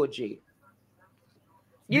EOJ?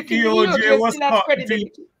 You think the EOJ was still has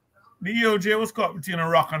credibility? The EOJ was caught between a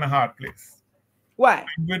rock and a hard place. Why?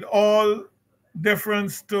 And with all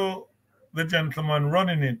deference to the gentleman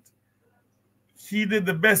running it, he did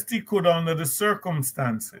the best he could under the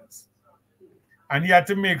circumstances. And he had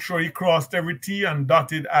to make sure he crossed every T and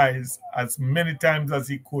dotted I's as many times as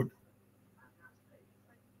he could.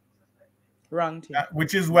 Wrong thing.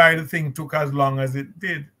 Which is why the thing took as long as it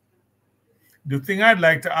did. The thing I'd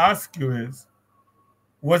like to ask you is,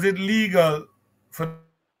 was it legal for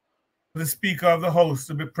the Speaker of the House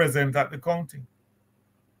to be present at the counting?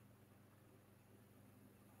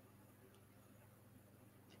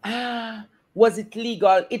 Was it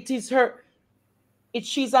legal? It is her.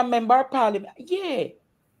 She's a member of parliament. Yeah.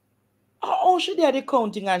 How should they have the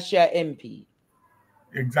counting and share MP?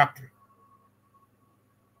 Exactly.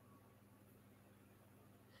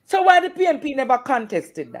 So why the PNP never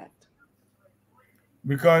contested that?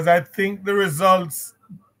 Because I think the results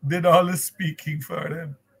did all the speaking for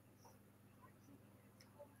them.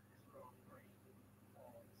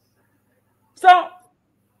 So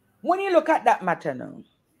when you look at that matter now,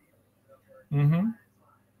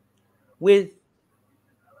 with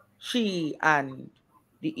she and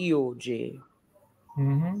the EOJ,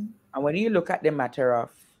 and when you look at the matter of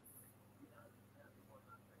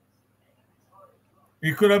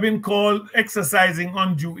It could have been called exercising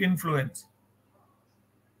undue influence.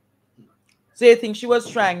 So you think she was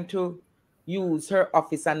trying to use her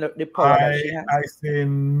office and the power that she has? I say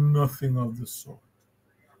nothing of the sort.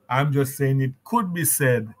 I'm just saying it could be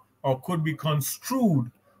said or could be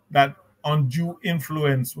construed that undue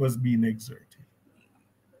influence was being exerted.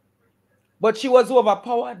 But she was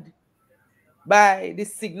overpowered by the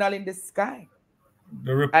signal in the sky.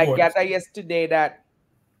 The report. I gathered yesterday that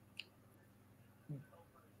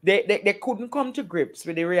they couldn't come to grips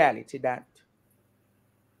with the reality that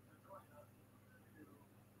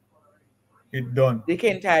it done. The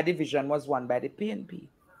entire division was won by the PNP.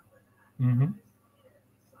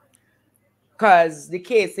 Because the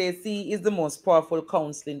KCC is the most powerful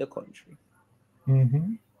council in the country.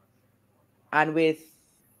 And with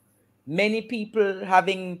many people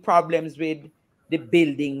having problems with the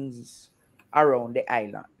buildings around the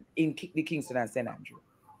island, in the Kingston and St. Andrew.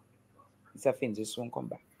 Mr. Finzi won't come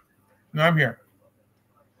back. No, I'm here.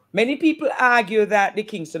 Many people argue that the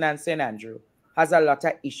Kingston and St. Andrew has a lot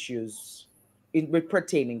of issues with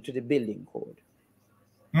pertaining to the building code.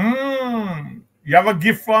 You have a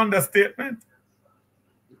gift for understatement.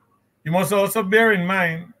 You must also bear in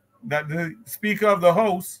mind that the Speaker of the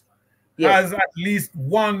House has at least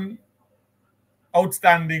one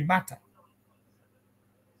outstanding matter.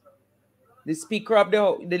 The Speaker of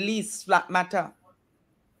the least flat matter.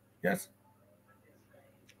 Yes.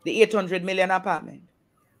 The 800 million apartment.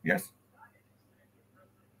 Yes.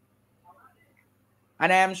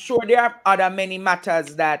 And I am sure there are other many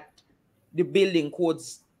matters that the building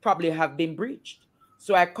codes probably have been breached.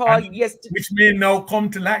 So I called yesterday. Which may now come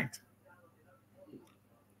to light.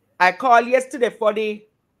 I called yesterday for the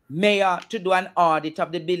mayor to do an audit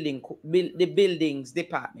of the buildings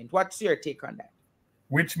department. What's your take on that?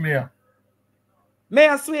 Which mayor?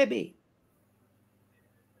 Mayor Swaby.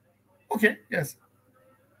 Okay, yes.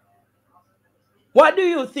 What do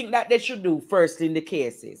you think that they should do first in the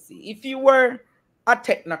KCC? If you were a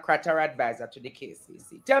technocrat or advisor to the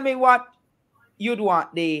KCC, tell me what you'd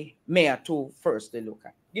want the mayor to first look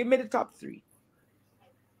at. Give me the top three.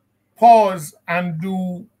 Pause and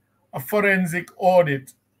do a forensic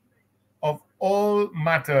audit of all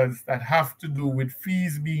matters that have to do with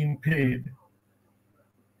fees being paid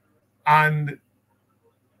and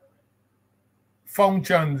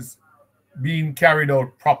functions being carried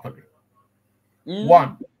out properly.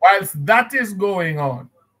 One, whilst that is going on,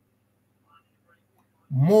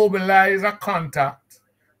 mobilize a contact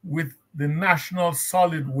with the National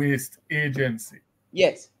Solid Waste Agency.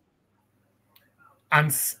 Yes.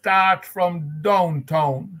 And start from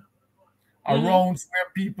downtown, around where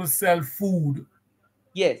people sell food.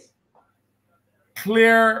 Yes.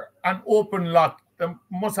 Clear an open lot. They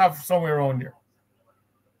must have somewhere around there.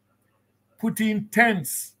 Put in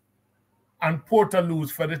tents and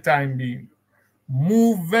portaloos for the time being.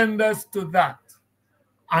 Move vendors to that.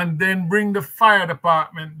 And then bring the fire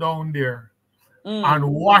department down there and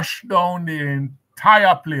wash down the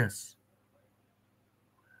entire place.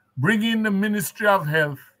 Bring in the Ministry of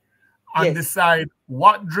Health and decide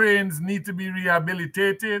what drains need to be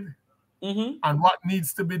rehabilitated and what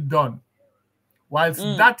needs to be done. Whilst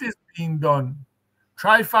that is being done,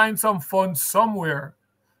 try find some funds somewhere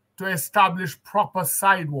to establish proper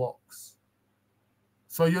sidewalks.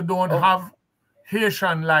 So you don't have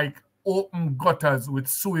Haitian-like open gutters with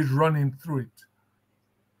sewage running through it.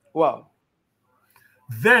 Wow.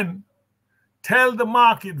 Then tell the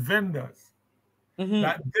market vendors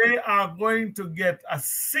that they are going to get a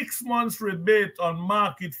 6 months rebate on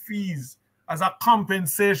market fees as a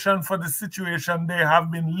compensation for the situation they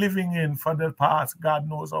have been living in for the past God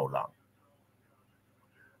knows how long.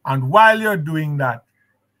 And while you're doing that,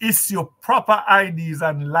 issue proper IDs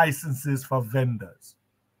and licenses for vendors.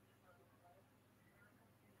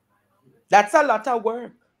 That's a lot of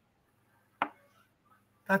work.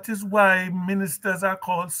 That is why ministers are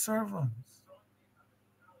called servants.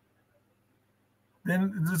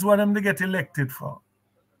 Then this is what them they get elected for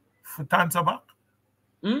answer back.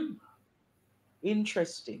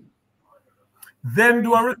 Interesting. Then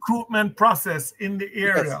do a recruitment process in the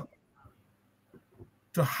area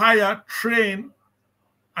to hire, train,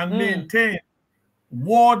 and maintain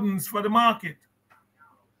wardens for the market.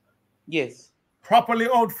 Yes. Properly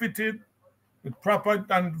outfitted with proper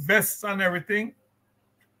and vests and everything.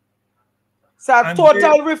 So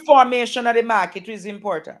total reformation of the market is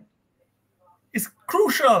important. It's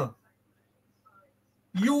crucial.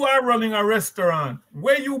 You are running a restaurant.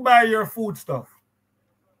 Where you buy your food stuff?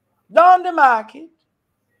 Down the market.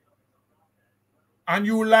 And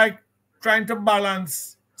you like trying to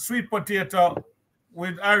balance sweet potato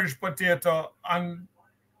with Irish potato and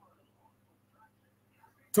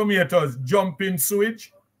tomatoes jump in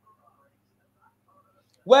sewage?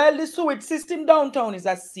 Well, the sewage system downtown is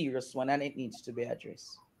a serious one and it needs to be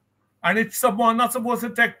addressed. And it's not supposed to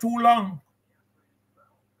take too long.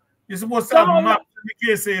 You're supposed to have maps in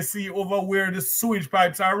the KCC over where the sewage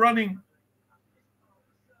pipes are running.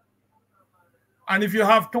 And if you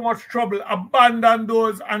have too much trouble, abandon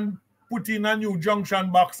those and put in a new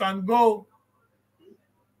junction box and go.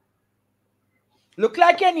 Look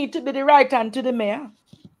like you need to be the right hand to the mayor.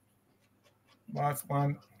 Boss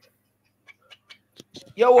man.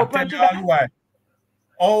 You're open to that? Why.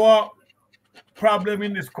 Our problem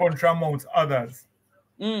in this country amongst others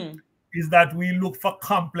is that we look for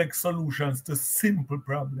complex solutions to simple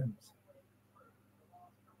problems.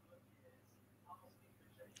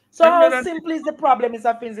 So how simple is the problem,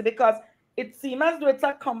 Mr. Finzi? Because it seems as though it's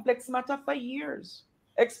a complex matter for years,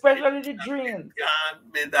 especially the drains.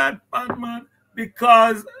 Can't be that bad, man.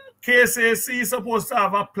 Because KCC is supposed to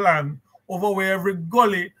have a plan over where every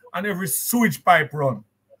gully and every sewage pipe run.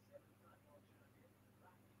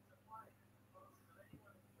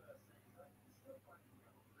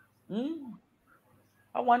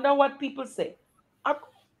 I wonder what people say.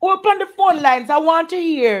 Open the phone lines. I want to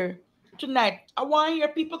hear tonight. I want to hear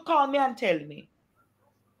people call me and tell me,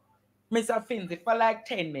 Mr. Finzi, for like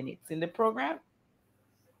 10 minutes in the program,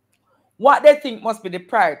 what they think must be the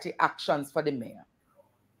priority actions for the mayor.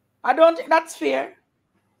 I don't think that's fair.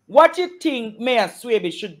 What you think Mayor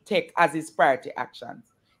Swaby should take as his priority actions?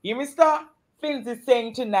 You, Mr. Finzi,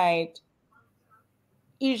 saying tonight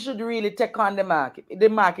he should really take on the market. The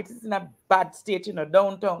market is in a bad state, you know,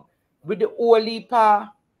 downtown, with the whole heap of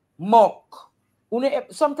muck.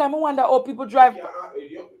 Sometimes I wonder how people drive,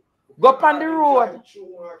 go up on the road.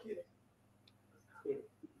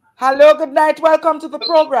 Hello, good night. Welcome to the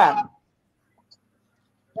program.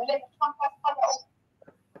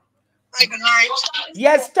 Hi, good night.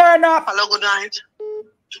 Yes, turn off. Hello, good night.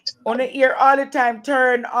 On the ear all the time,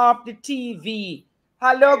 turn off the TV.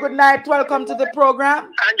 Hello, good night. Welcome to the program.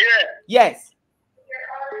 Andre. Yes.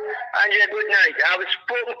 Andre, good night. I have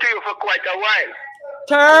spoken to you for quite a while.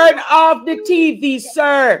 Turn off the TV,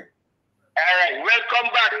 sir. All right. Welcome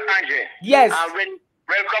back, Andre. Yes.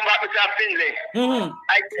 Welcome back, Mr. Finley. The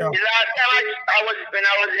last time when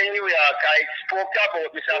I was in New York, I spoke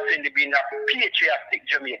about Mr. Finley being a patriotic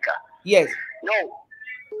Jamaica. Yes. No.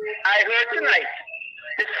 I heard tonight,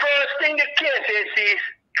 the first thing the KCC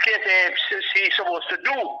is supposed to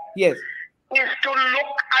do is to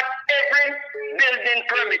look at every building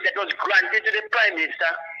permit that was granted to the Prime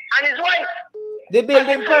Minister and his wife. The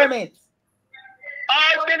building permits.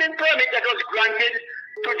 All building permit that was granted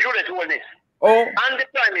to Julius Holness. And the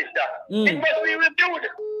Prime Minister. It must be reviewed.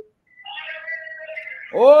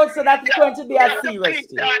 Oh, so that's going to be a serious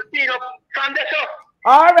thing.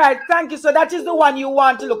 All right, thank you. So that is the one you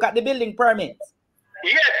want to look at, the building permits.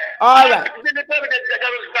 Yes. All right. The building permit that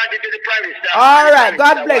was granted to the Prime Minister. All right,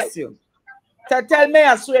 God bless you. So tell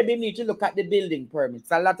Mayor Swaby need to look at the building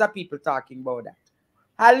permits. A lot of people talking about that.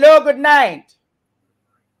 Hello, good night.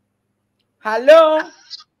 Hello.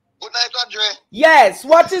 Good night, Andre. Yes,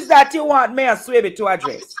 what is that you want Mayor Swaby to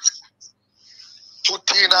address?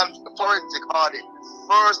 Put in a forensic audit.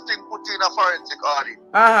 First thing, put in a forensic audit.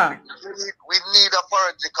 We need a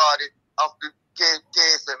forensic audit of the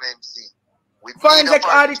KSMMC. Forensic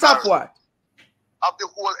audit of what? Of the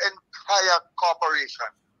whole entire corporation.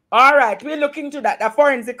 All right, we're looking to that. A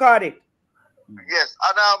forensic audit. Yes,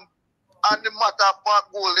 and the matter of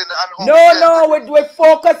Mark Golden and no, we're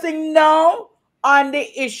focusing now on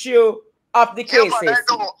the issue of the KCC.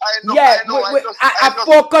 I know. I'm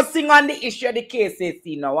focusing on the issue of the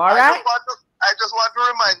KCC now, all right? I just want to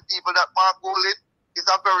remind people that Mark Golden is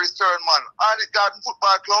a very stern man. And the Garden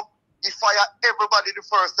Football Club, he fired everybody the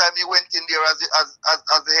first time he went in there as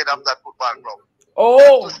the head of that football club.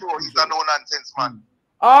 Oh. Just to show he's a no-nonsense man.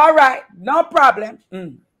 All right, no problem.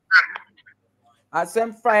 I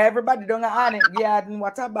sent fire everybody don't on it. Yeah,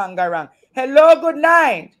 what a bangarang. Hello, good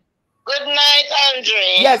night. Good night,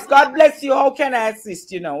 Andre. Yes, God bless you. How can I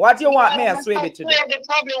assist you now? What do you want Mayor Swaby to do? They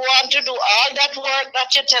probably want to do all that work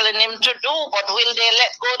that you're telling him to do, but will they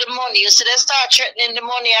let go the money? You see, they start threatening the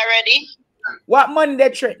money already. What money they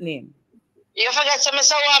threatening? You forget some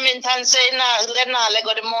Mr. Warmington saying they're not let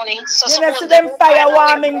go the money. So you know, see them fire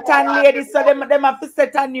Warmington ladies, so them have to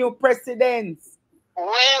set a new precedent.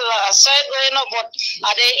 Well, certainly, but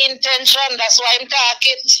are they intention? That's why I'm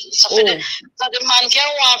talking. So the man can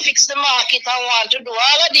want to fix the market and want to do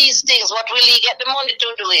all of these things. What will he get the money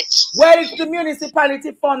to do it? Well, it's the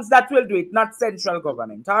municipality funds that will do it, not central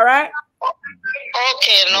government. All right?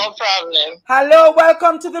 Okay, no problem. Hello,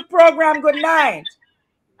 welcome to the program. Good night.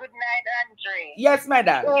 Good night, Andre. Yes,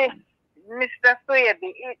 madam. Mr.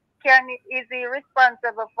 Swaby, is he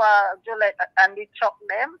responsible for Juliet and the truck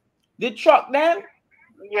them? The truck them?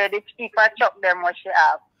 Yeah, if I truck them, what she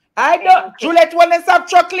have? I don't. Juliet want to have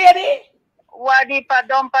truck lady? What if I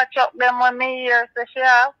dump a truck them when me here, so she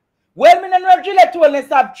have? Well, me no know Juliet want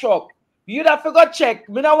to have truck. You'd have to go check.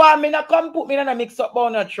 Me no want me no come put me in a mix up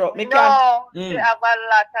on a truck. Me no, can't. she have a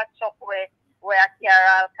lot of truck where I carry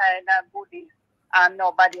all kind of goodies and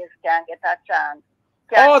nobody else can get a chance.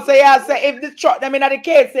 So yeah, say if the truck them in the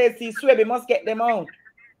case says he swear we must get them out.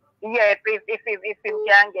 Yeah, if he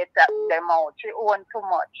can get them out, she own too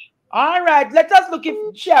much. All right, let us look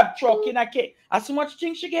if she have truck in a case. As much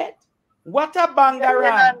thing she get? What a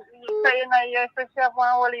bangarang. So you know, yes, she have one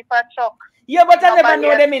whole heap of truck. Yeah, but I never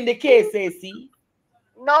know them in the case, see.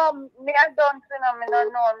 No, me I don't see them. Me no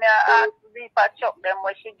know. Me I ask if I truck them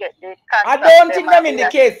where she get the contract. I don't think them in the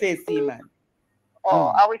case, see, man.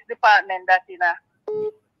 Oh, which department that in a?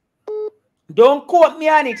 Don't quote me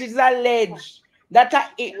on it. It is alleged that I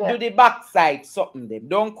do the backside something them.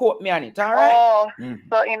 Don't quote me on it, all right? Oh,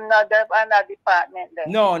 so in another department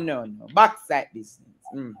then? No. Backside business.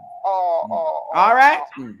 All right? All right.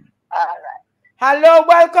 Hello,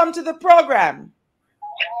 welcome to the program.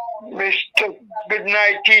 Mr.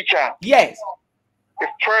 Goodnight Teacher. Yes. The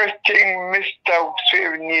first thing Mr.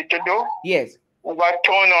 Swaby need to do. Yes. We got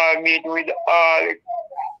town hall meeting with all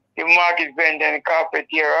the market vendor and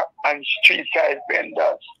cafeteria and street side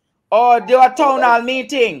vendors. Oh, they were town hall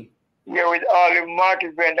meeting. Yeah, with all the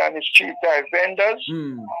market vendor and the street side vendors.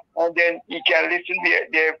 And then you can listen to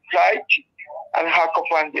their flight and hack up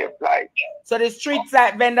on their flight. So the street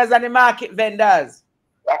side vendors and the market vendors.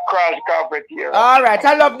 Across the cafeteria. All right,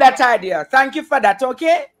 I love that idea. Thank you for that,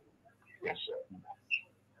 okay? Yes, sir.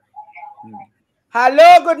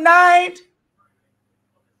 Hello, good night.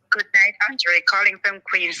 Good night, Andre, calling from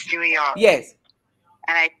Queens, New York. Yes.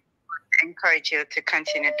 And I encourage you to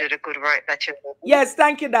continue to do the good work that you're doing. Yes,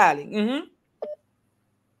 thank you, darling.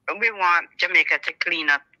 We want Jamaica to clean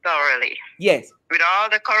up thoroughly. Yes. With all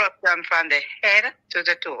the corruption from the head to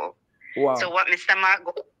the toe. Wow. So what Mr. Mark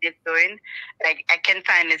is doing, I can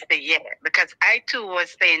finally say yeah, because I too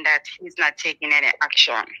was saying that he's not taking any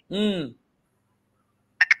action.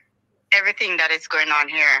 Everything that is going on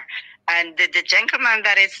here. And the gentleman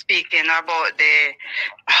that is speaking about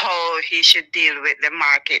how he should deal with the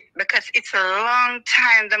market, because it's a long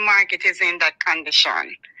time the market is in that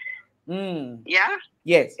condition. Yeah?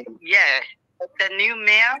 Yes. Yeah. The new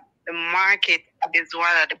mayor, the market is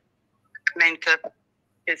one of the mental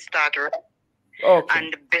to start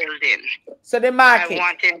and the building. So the market. I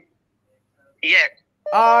want him. Yeah.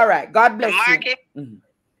 All right. God bless the market. you.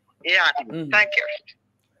 Yeah. Thank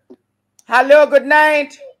you. Hello. Good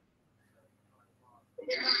night.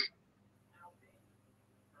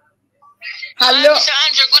 Hello. Mr.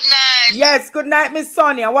 Andrew, good night. Yes. Good night, Miss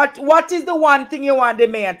Sonia. What is the one thing you want the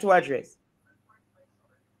mayor to address?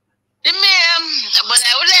 The mayor, but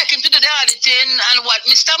I would like him to do the auditing, and what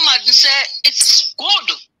Mr. Madden said, it's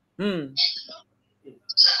good.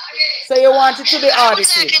 So you want it to be audited? I would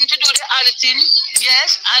like him to do the auditing,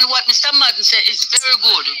 yes, and what Mr. Madden said is very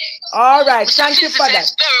good. All right, Mr. thank you Finzi for said that.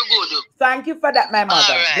 it's very good. Thank you for that, my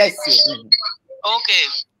mother. Right. Bless you. Okay.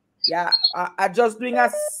 Yeah, I'm just doing a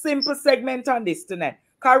simple segment on this tonight.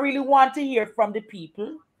 I really want to hear from the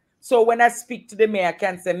people. So when I speak to the mayor, I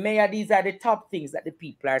can say, Mayor, these are the top things that the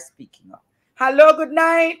people are speaking of. Hello, good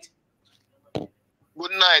night. Good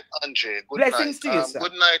night, Andre. Good Blessings night. to you, sir.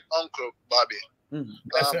 Good night, Uncle Bobby.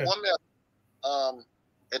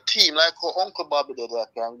 A team like Uncle Bobby did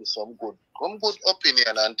that can be some good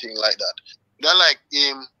opinion and things like that. They're like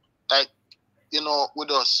him, like, you know,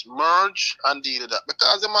 with us merge and deal with that.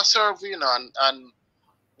 Because they must serve, you know, and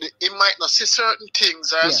he might not see certain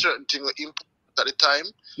things or certain things important at the time.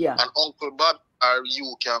 Yeah. And Uncle Bob or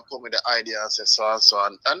you can come with the idea and say so and so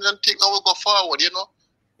on. And then think how we go forward, you know.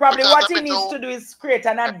 Probably because what he needs to do is create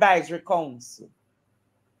an advisory council.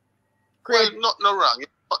 Well, not wrong.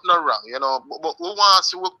 Not wrong, you know. But we want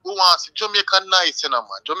to see Jamaica nice, you know,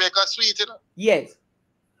 man. Jamaica sweet, you know. Yes.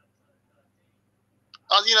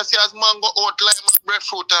 As you know, see, as mango, oat, lime,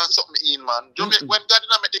 breadfruit and something in, man. Jamaica, when God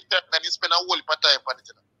didn't make the time, he spend a whole heap of time on it,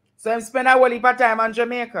 you know. So he spend a whole heap of time on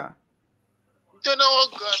Jamaica? You know,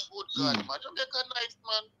 God, good God, man. Jamaica nice,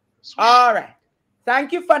 man. Sweet. All right.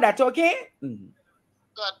 Thank you for that, okay?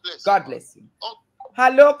 God bless God bless you.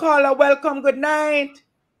 Hello, caller. Welcome. Good night.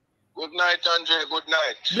 Good night, Andre. Good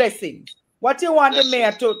night. Blessings. What do you want the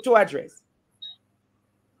mayor to address?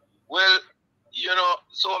 Well, you know,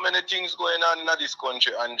 so many things going on in this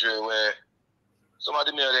country, Andre, where some of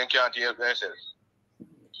the mayor can't help themselves.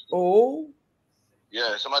 Oh.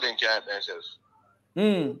 Yeah, some of them can't help themselves.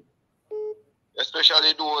 Mm.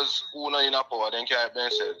 Especially those who are not in a power, they can't help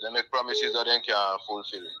themselves. They make promises that they can't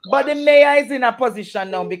fulfill. But the mayor is in a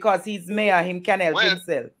position now because he's mayor, him can help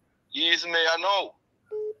himself. He is mayor now.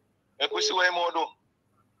 Let me see what more do.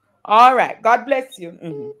 All right. God bless you.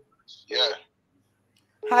 Mm-hmm. Yeah.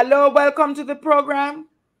 Hello, welcome to the program.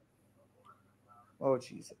 Oh,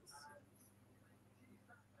 Jesus.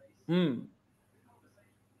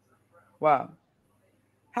 Wow.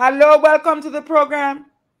 Hello, welcome to the program.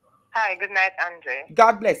 Hi, good night, Andre.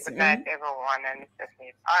 God bless you. Good night, everyone, and Mr.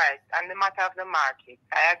 Smith. All right, on the matter of the market,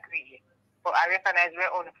 I agree. But I recognize we're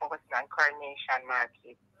only focusing on Coronation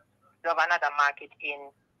Market. You have another market in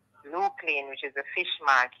Luke Lane, which is the fish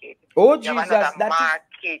market. Oh, you Jesus. have another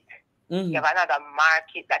market. You have another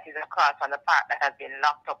market that is across from the park that has been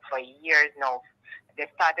locked up for years now. They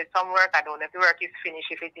started some work. I don't know if the work is finished,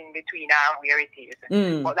 if it's in between or where it is.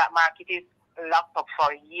 But that market is locked up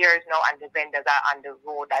for years now, and the vendors are on the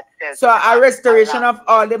road that sells. So a restoration of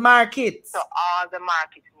all the markets. So all the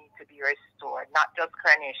markets need to be restored, not just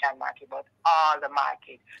Coronation Market, but all the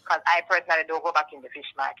markets. Because I personally don't go back in the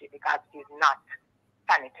fish market because it's not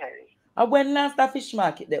sanitary. And when last the fish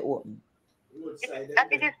market they open?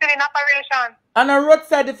 It is still in operation. And a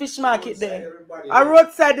roadside the fish market there. A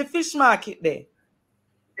roadside the fish market there.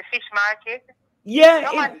 The fish market? Yeah.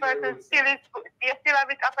 No, man, person still is, they still have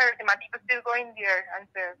it operating, and people still go in there and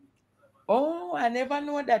sell. Oh, I never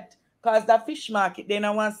know that. Because the fish market, then I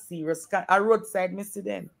want serious. A roadside, me see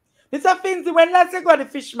them. Mr. Finzi, when last you go to the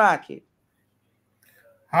fish market?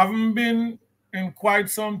 Haven't been in quite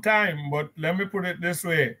some time, but let me put it this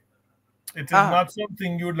way. It is not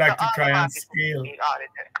something you'd like to try and scale.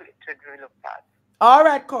 All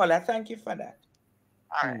right, caller. Thank you for that.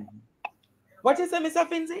 All right. What is it, Mr.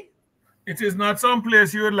 Finzi? It is not some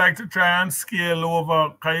place you would like to try and scale over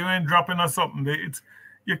because you ain't dropping or something.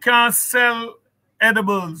 You can't sell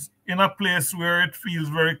edibles in a place where it feels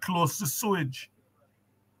very close to sewage.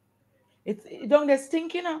 It don't get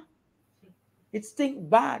stink, you know. It stink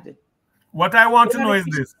bad. What I want to know is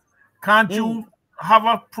this. Can't you have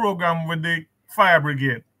a program with the fire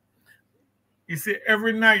brigade? You see,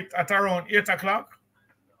 every night at around 8 o'clock,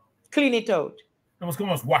 clean it out. They must come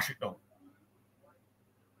and wash it down.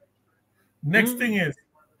 Next thing is,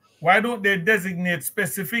 why don't they designate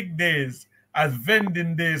specific days as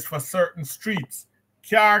vending days for certain streets?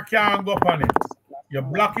 Car can't go up on it. You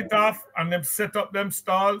block it off and then set up them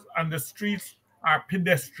stalls and the streets are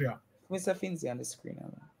pedestrian. Mr. Finzi on the screen.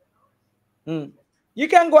 You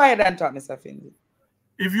can go ahead and talk, Mr. Finzi.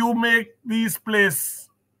 If you make these places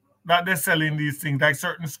that they're selling these things, like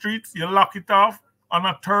certain streets, you lock it off on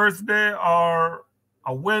a Thursday or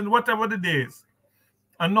a Wednesday, whatever the days.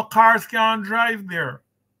 And no cars can drive there.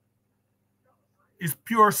 It's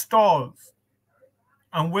pure stalls.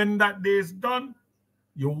 And when that day is done,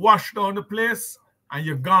 you wash down the place and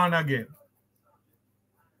you're gone again.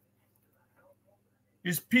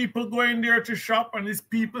 It's people going there to shop and it's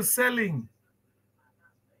people selling.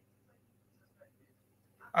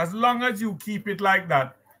 As long as you keep it like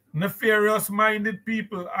that, nefarious-minded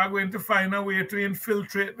people are going to find a way to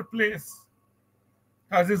infiltrate the place.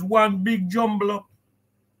 Because it's one big jumble up.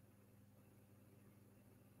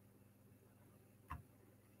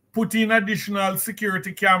 Put in additional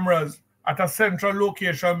security cameras at a central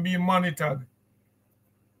location being monitored.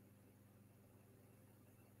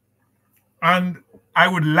 And I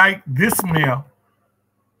would like this mayor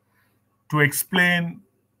to explain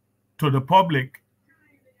to the public.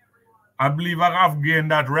 I believe I have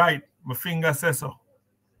gained that right. My finger says so.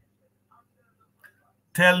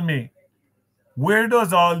 Tell me, where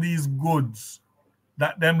does all these goods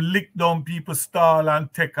that them lick down people's stall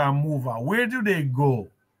and take and move out, where do they go?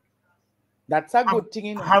 That's a good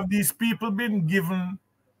thing. Have these people been given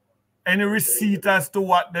any receipt as to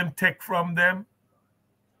what them take from them?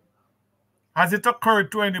 Has it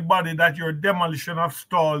occurred to anybody that your demolition of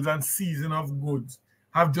stalls and seizing of goods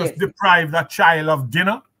have just deprived a child of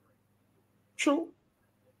dinner? True.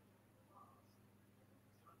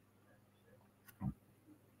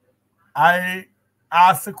 I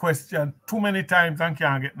asked the question too many times and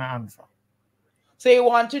can't get an answer. So you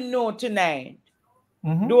want to know tonight,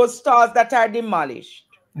 those stores that are demolished,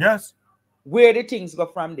 yes, where the things go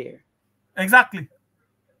from there? Exactly.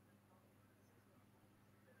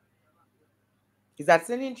 That's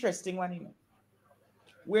an interesting one, you know.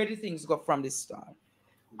 Where do things go from this store?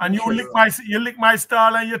 And you lick my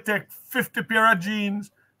stall and you take 50 pair of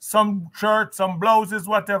jeans, some shirts, some blouses,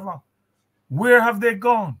 whatever. Where have they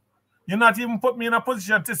gone? You're not even put me in a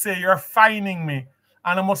position to say you're fining me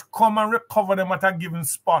and I must come and recover them at a given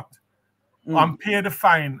spot and pay the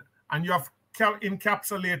fine. And you have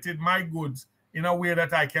encapsulated my goods in a way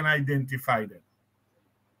that I can identify them.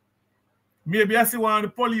 Maybe I see one of the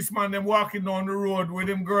policemen them walking down the road with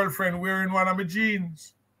him girlfriend wearing one of my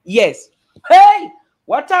jeans. Yes. Hey,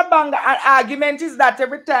 what a bang argument is that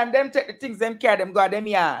every time them take the things them carry them go to them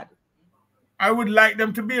yard. I would like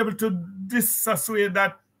them to be able to dissuade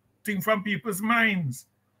that thing from people's minds.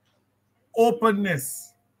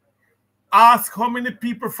 Openness. Ask how many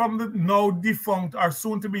people from the now defunct or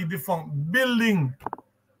soon to be defunct building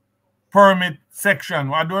permit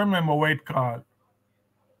section. I don't remember what it's called.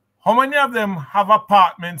 How many of them have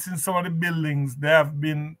apartments in some of the buildings they have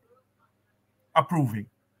been approving?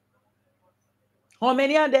 How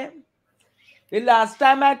many of them? The last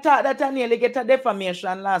time I thought that I nearly get a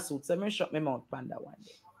defamation lawsuit, so I shut my mouth on that one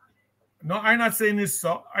day. No, I'm not saying it's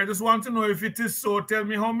so. I just want to know if it is so. Tell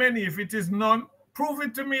me how many. If it is none, prove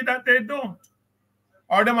it to me that they don't.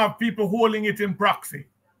 Or them have people holding it in proxy.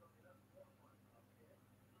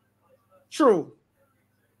 True.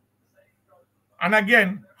 And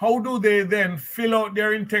again, how do they then fill out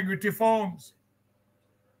their integrity forms?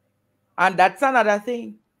 And that's another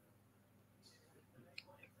thing.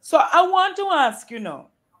 So I want to ask you now,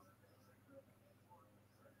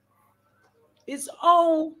 it's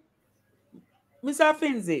all, Mr.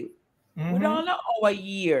 Finzi, with all of our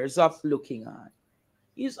years of looking at,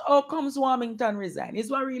 is how comes Warmington resign? Is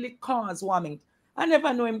what really caused Warmington? I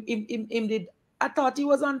never knew him did. I thought he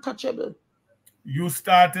was untouchable. You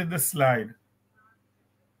started the slide.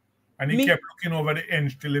 And he kept looking over the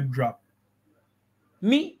edge till it dropped.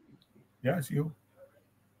 Me? Yes, you.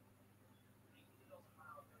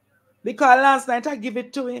 Because last night I give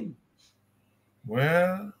it to him.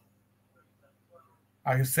 Well,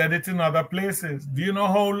 I said it in other places. Do you know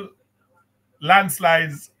how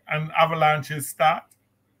landslides and avalanches start?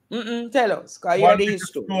 Tell us, because you One are the big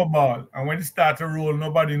history. snowball, and when it starts to roll,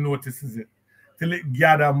 nobody notices it till it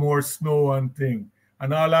gather more snow and thing.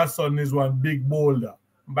 And all of a sudden is one big boulder.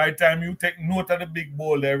 By the time you take note of the big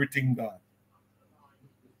boulder, everything gone.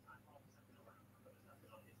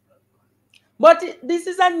 But this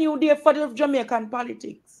is a new day for the Jamaican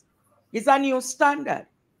politics. It's a new standard.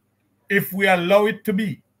 If we allow it to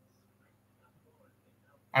be,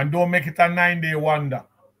 and don't make it a 9-day wonder,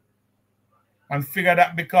 and figure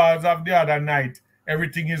that because of the other night,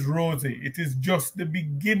 everything is rosy. It is just the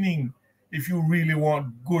beginning if you really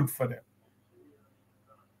want good for them.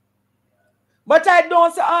 But I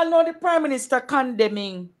don't say I know the Prime Minister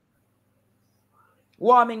condemning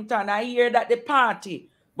Warmington. I hear that the party,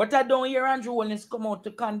 but I don't hear Andrew Williams come out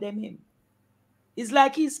to condemn him. It's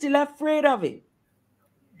like he's still afraid of it.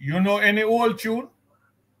 You know any old tune?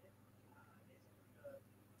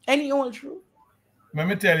 Any old tune? Let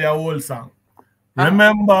me tell you a old song.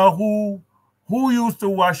 Remember who used to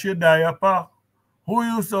wash your diaper? Who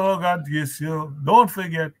used to hug and kiss you? Don't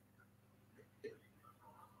forget.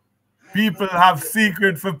 People have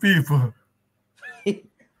secret for people.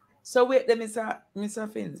 So wait, the Mr.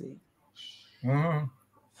 Finzi.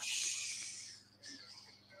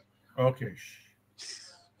 Okay.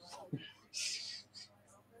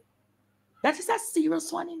 That is a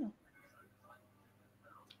serious one, you know.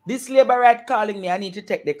 This labor right calling me. I need to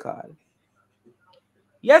take the call.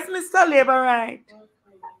 Yes, Mr. Labor right.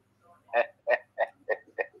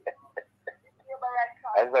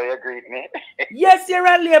 That's how you greet me. Yes, you're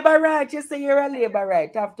a labor right. You say you're a labor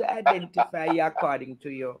right. I have to identify you according to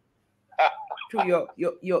your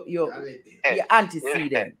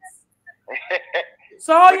antecedents.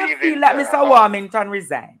 So how you feel that Mr. Warmington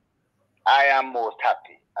resigned? I am most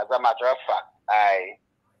happy. As a matter of fact, I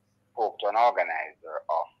spoke to an organizer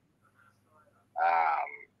of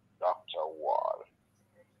Dr. Wall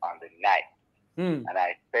on the night. And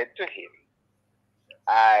I said to him,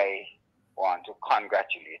 I want to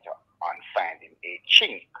congratulate her on finding a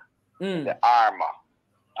chink in the armor.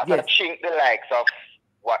 A chink the likes of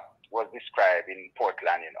what was described in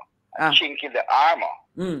Portland, you know. A chink in the armor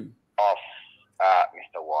of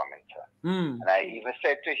Mr. Warmington. And I even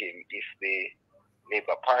said to him, if the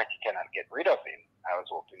Labour Party cannot get rid of him, I was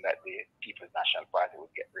hoping that the People's National Party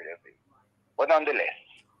would get rid of him. But nonetheless.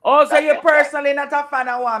 Oh, so you're personally not a fan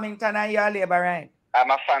of Warmington and you're a Labour, right? I'm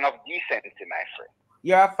a fan of decency, my friend.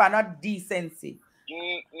 You're a fan of decency.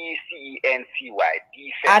 D-E-C-E-N-C-Y,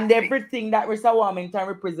 decency. And everything that Mr. Warmington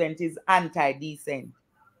represents is anti-decent.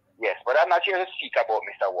 Yes, but I'm not here to speak about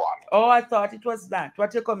Mr. Warmington. Oh, I thought it was that.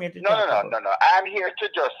 What you come here to talk about? No. I'm here to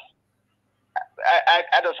just...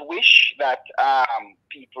 I just wish that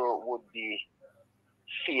people would be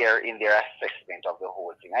fair in their assessment of the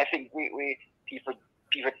whole thing. I think people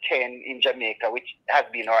tend in Jamaica, which has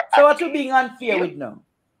been our... So what you being unfair with now?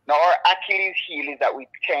 Now, our Achilles heel is that we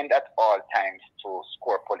tend at all times to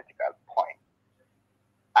score political points.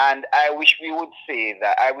 And I wish we would say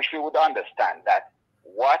that, I wish we would understand that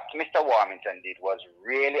what Mr. Warmington did was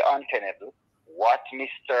really untenable. What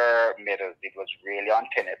Mr. Meadows did was really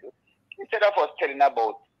untenable. Instead of us telling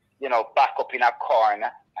about, you know, back up in a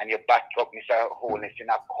corner and you back up Mr. Holness in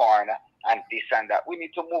a corner and this and that, we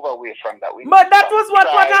need to move away from that. But that was what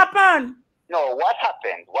happened. No, what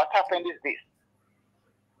happened? What happened is this.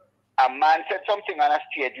 A man said something on a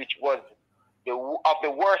stage which was of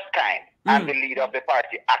the worst kind, and the leader of the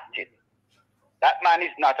party acted. That man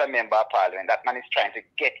is not a member of parliament. That man is trying to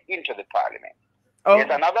get into the parliament. Oh.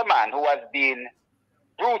 There's another man who has been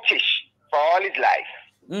brutish for all his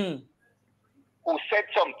life, who said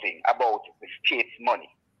something about the state's money.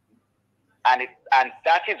 And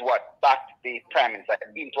that is what backed the Prime Minister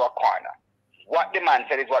into a corner. What the man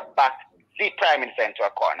said is what backed the Prime Minister into a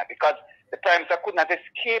corner, because the Prime Minister could not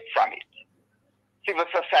escape from it. Civil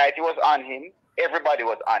society was on him. Everybody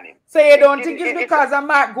was on him. So you don't think it's because of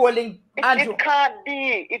Mark Golding? It can't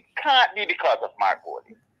be. It can't be because of Mark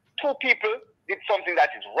Golding. Two people did something that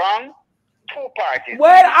is wrong. Two parties.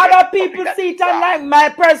 Well, other people see it unlike my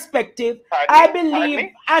perspective. I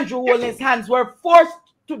believe Andrew Holness' hands were forced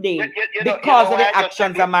today because of the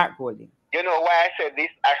actions of Mark Golding. You know why I said this?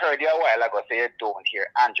 I heard you a while ago say you don't hear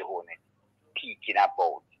Andrew Holness speaking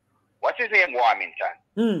about, what's his name,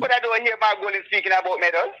 Warmington. But I don't hear Mark Golding speaking about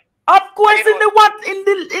Meadows. Of course, in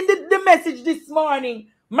the message this morning,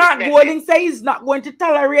 Mark Golding said he's not going to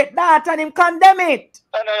tolerate that and him condemn it.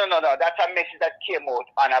 No. That's a message that came out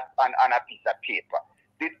on a piece of paper.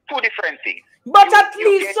 There's two different things. But at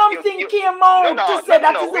least something came out to say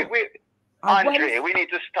that is Andre, we need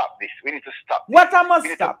to stop this. We need to stop this. What I must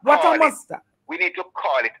stop? What I must stop? We need to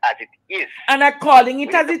call it as it is. And I'm calling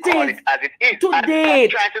it as it is. Today.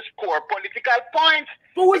 And trying to score political points.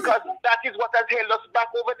 Because that is what has held us back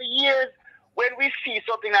over the years. When we see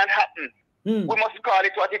something that happens, we must call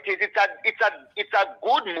it what it is. It's a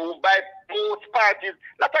good move by both parties.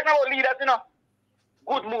 Not talking about leaders, you know.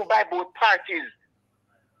 Good move by both parties.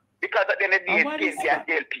 Because at the end of the day, it's KC and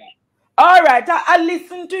DLP. All right, I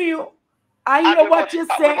listen to you. I hear what you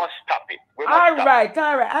say. We must stop it. All right.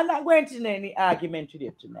 I'm not going to any argument with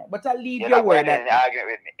you tonight, but I'll leave your word. Any argument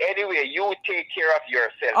with me. Anyway, you take care of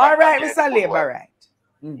yourself. All right, Mr. Labor, right.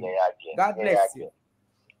 God bless you.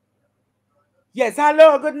 Yes,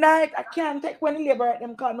 hello, good night. I can't take when the Labor right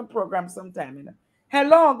them call my program sometime, you know.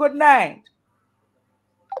 Hello, good night.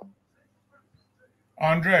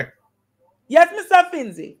 Andre. Yes, Mr.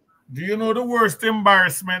 Finzi. Do you know the worst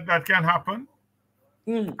embarrassment that can happen?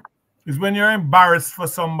 Is when you're embarrassed for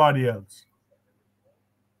somebody else.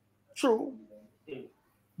 True.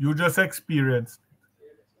 You just experienced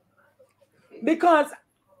it. Because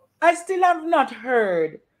I still have not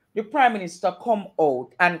heard the Prime Minister come out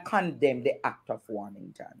and condemn the act of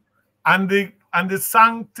Warmington. And the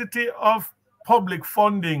sanctity of public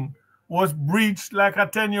funding was breached like a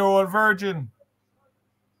 10-year-old virgin.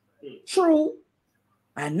 True.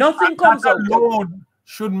 And nothing comes out. Alone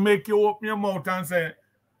should make you open your mouth and say,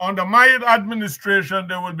 under my administration,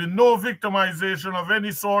 there will be no victimization of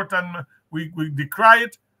any sort, and we decry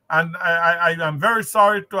it. And I am very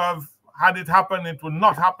sorry to have had it happen. It will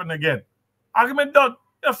not happen again. Argument done.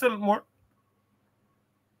 Just a little more.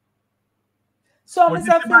 So, but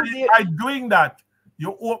Mr. Finzi, by doing that,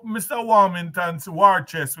 you open Mr. Warmington's war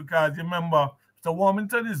chest, because remember, Mr.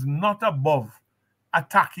 Warmington is not above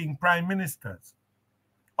attacking prime ministers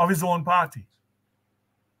of his own party.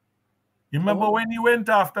 You remember when he went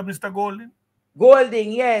after Mr. Golding?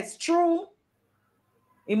 Golding, yes, true.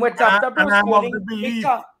 He went after Bruce and I'm Golding. of the belief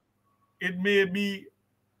it may be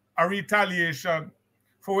a retaliation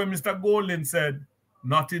for when Mr. Golding said,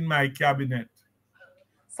 not in my cabinet.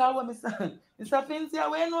 So, Mr. Finzi,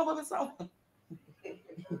 where you know about Mr.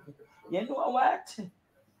 You know what?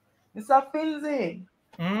 Mr. Finzi.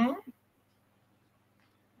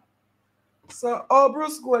 So,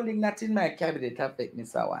 Bruce Golding not in my cabinet affect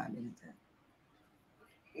Mr. Warmington.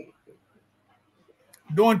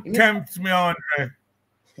 Don't tempt me, Andre.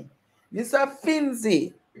 Mr.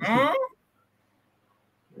 Finzi.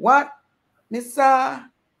 What? Mr.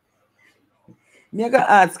 Me gonna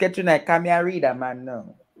ask you tonight, come here read a man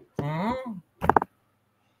now.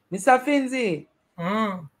 Mr. Finzi.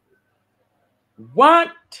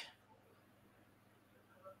 What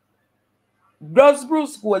does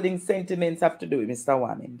Bruce Golding's sentiments have to do with Mr.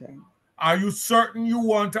 Warmington? Are you certain you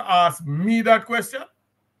want to ask me that question?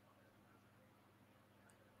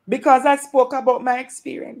 Because I spoke about my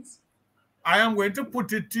experience. I am going to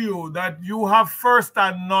put it to you that you have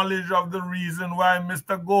first-hand knowledge of the reason why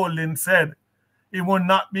Mr. Golding said he will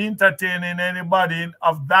not be entertaining anybody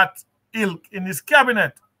of that ilk in his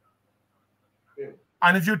cabinet.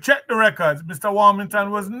 And if you check the records, Mr. Warmington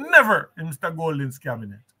was never in Mr. Golding's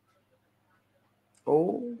cabinet.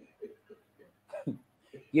 Oh.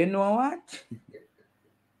 You know what?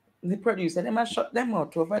 The producer, they must shut them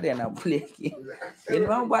out over there and play game. You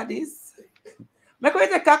know what this? Make we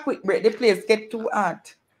take a quick break. The place get too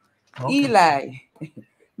hot. Okay. Eli.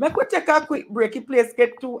 Make we take a quick break. The place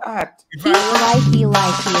get too hot. Eli.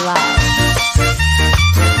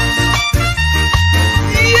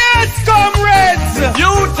 Yes, comrades!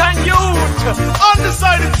 Youth and youth!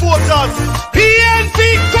 Undecided voters! PNP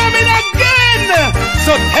coming again!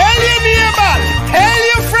 So tell your neighbor, tell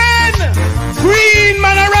your friend! Green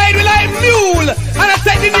man a ride with like mule and I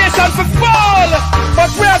take the nation for fall!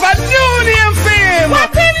 But we have a new name for him!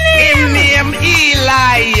 What's his name? His name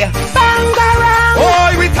Eli! Bangarang!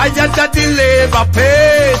 Oh, we tired of the labor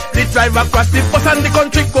pay! The drive across the bus and the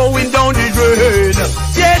country going down the drain!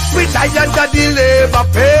 Yes, we tired of the labor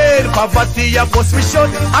paid. Poverty of us we shut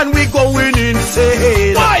and we going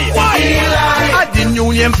insane. Why? Eli. At the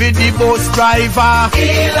new name for the bus driver.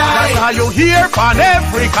 Eli. That's how you hear on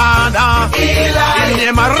every corner. Eli. The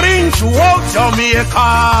name a ring throughout Jamaica.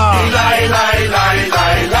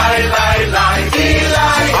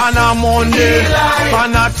 Eli. On a Monday,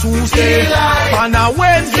 on a Tuesday, on a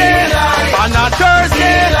Wednesday, on a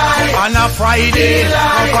Thursday, on a Friday,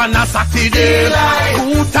 on a Saturday.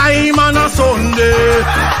 Good time on a Sunday.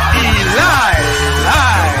 Eli.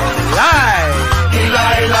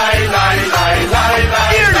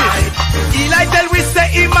 Hear this. Eli tell we say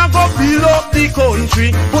him a go build up the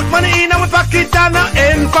country, put money in our pocket and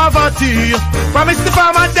end poverty. Promise the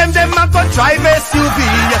farmer them a go drive SUV.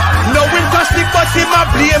 No him touch the bus, him a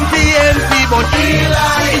blame PNP, but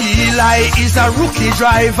Eli is a rookie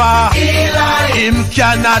driver. Him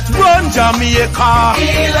cannot run Jamaica.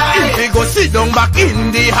 Him they go sit down back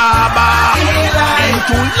in the harbor. Him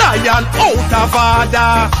too lion out of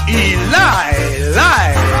order. Eli.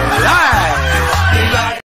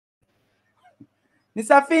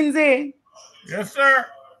 Mr. Finzi. Yes, sir.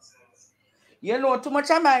 You know too much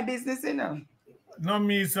of my business, you know. No,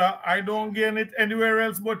 me, sir. I don't gain it anywhere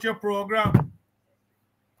else but your program.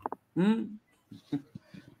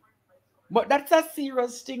 But that's a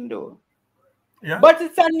serious thing, though. Yeah. But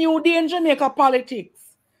it's a new day in Jamaica politics.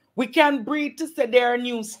 We can breathe to say there are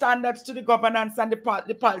new standards to the governance and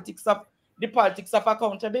the politics of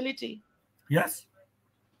accountability. Yes.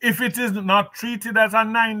 If it is not treated as a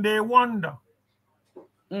 9-day wonder.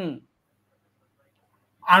 And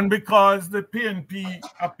because the PNP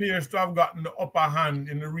appears to have gotten the upper hand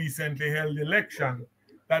in the recently held election,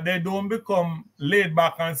 that they don't become laid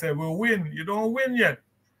back and say, we'll win. You don't win yet.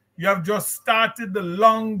 You have just started the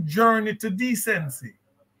long journey to decency.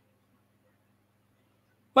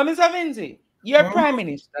 But Mr. Finzi, you're Prime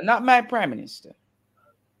Minister, not my Prime Minister.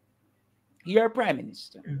 You're Prime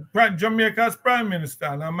Minister. Jamaica's Prime Minister,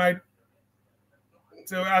 and I might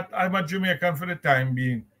say I'm a Jamaican for the time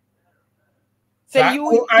being. So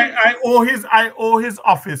I owe his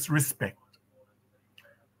office respect.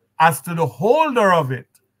 As to the holder of it,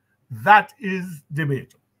 that is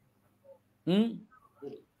debatable. Mr.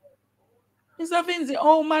 Finzi,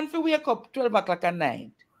 oh man, for wake up 12 o'clock at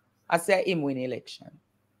night, I say him win election.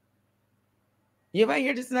 You ever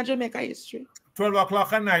hear this in Jamaica history? 12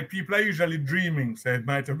 o'clock at night, people are usually dreaming, so it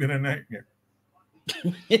might have been a nightmare.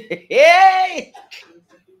 Hey!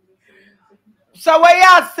 So what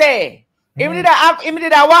y'all say? Him did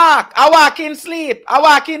I walk in sleep, I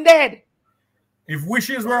walk in dead. If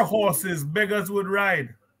wishes were horses, beggars would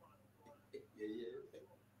ride.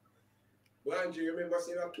 Well, you remember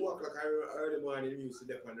saying at 2 o'clock early morning, you used to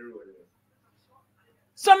step on the road.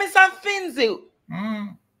 So, Mr. Finzi,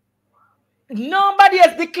 nobody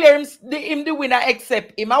has declared him the winner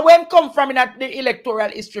except him. And when come from in the electoral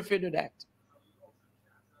history for do that?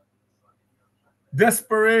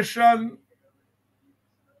 Desperation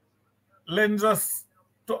lends us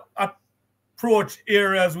to approach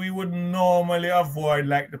areas we would normally avoid,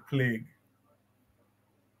 like the plague.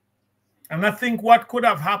 And I think what could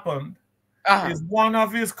have happened is one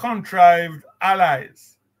of his contrived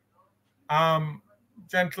allies,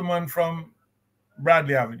 gentleman from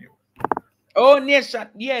Bradley Avenue. Oh, nation,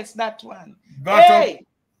 yes, that one. That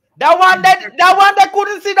one that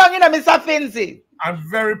couldn't sit down in Mr. Finzi. I'm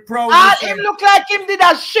very proud. Him look like him did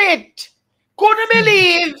a shit. Couldn't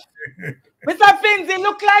believe. Mr. Finzi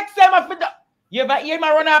look like some of the. You ever hear him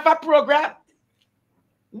run off a program?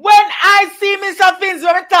 When I see Mr. Finzi,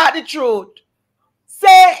 when I talk the truth,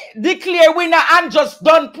 say declare winner and just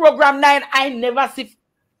done program 9, I never see.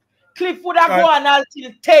 Cliff would have gone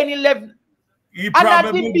until 10, 11. He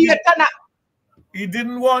probably he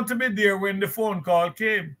didn't want to be there when the phone call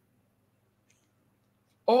came.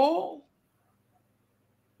 Oh.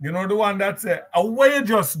 You know the one that said, what you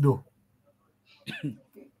just do?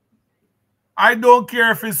 I don't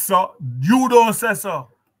care if it's so. You don't say so.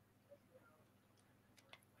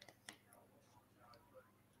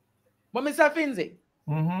 But Mr. Finzi,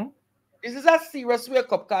 this is a serious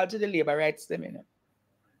wake-up call to the labor rights seminar.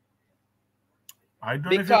 I don't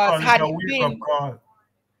because know if you call it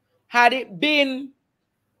had it been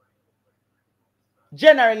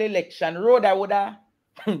general election, Rhoda would have,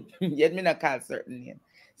 yet me not call certain name.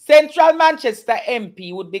 Central Manchester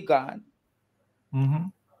MP would be gone.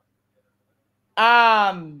 The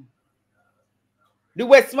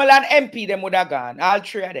Westmoreland MP them would have gone. All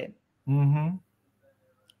three of them.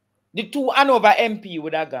 The two Hanover MP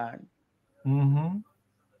would have gone.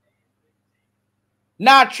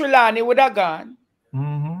 Now Trelawney would have gone.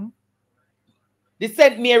 The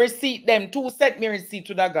St. Mary seat, them two St. Mary seats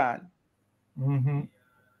would have gone.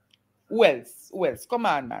 Who else? Come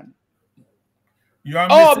on, man.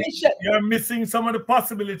 You're missing some of the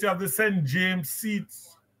possibility of the St. James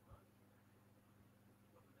seats.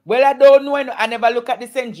 Well, I don't know. I never look at the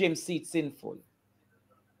St. James seats in full.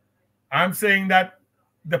 I'm saying that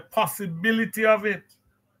the possibility of it.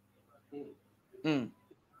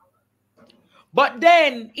 But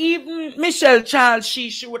then, even Michelle Charles,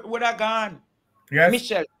 she would have gone. Yes.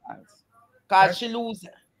 Michelle Charles. Because yes.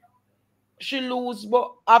 She lose,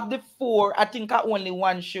 but of the four, I think only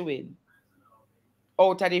one she win.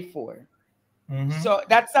 Out of the four. So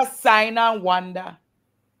that's a sign and wonder.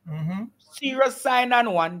 Serious sign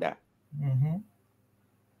and wonder.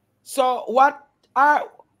 So what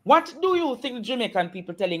do you think Jamaican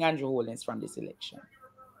people telling Andrew Holness from this election?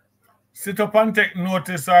 Sit up and take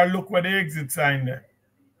notice or look where the exit sign there.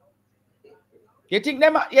 You think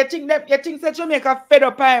that Jamaica fed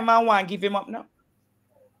up him and want to give him up now?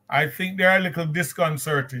 I think they're a little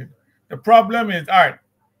disconcerted. The problem is, all right,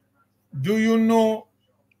 do you know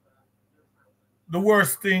the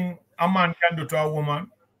worst thing a man can do to a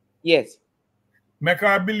woman? Yes. Make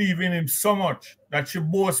her believe in him so much that she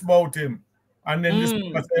boasts about him and then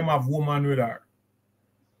discuss him have woman with her.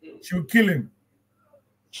 She will kill him.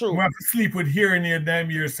 True. We have to sleep with hearing aid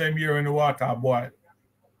same year in the water boil.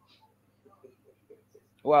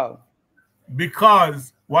 Wow.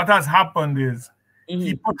 Because what has happened is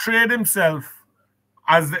he portrayed himself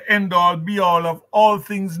as the end-all, be-all of all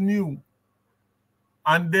things new.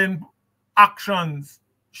 And then actions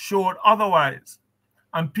showed otherwise.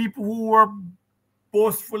 And people who were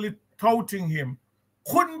boastfully touting him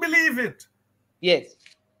couldn't believe it. Yes.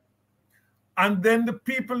 And then the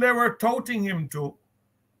people they were touting him to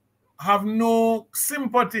have no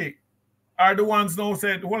sympathy are the ones now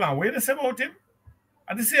said, hold on, wait a second about him?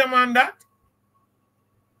 Are the same man that?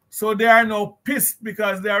 So they are now pissed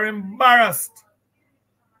because they are embarrassed.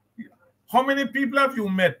 How many people have you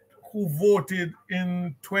met who voted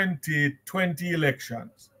in 2020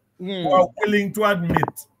 elections who are willing to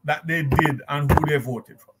admit that they did and who they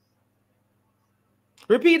voted for?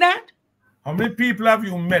 Repeat that. How many people have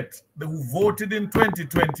you met who voted in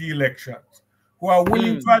 2020 elections who are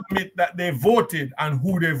willing to admit that they voted and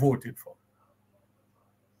who they voted for?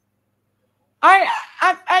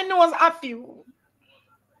 I know a few.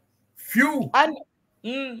 Few?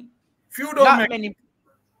 Few don't not make many.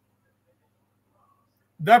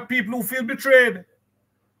 There are people who feel betrayed.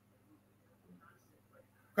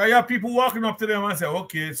 Because you have people walking up to them and say,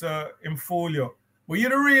 okay, it's in folio. But you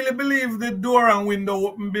don't really believe the door and window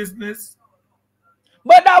open business?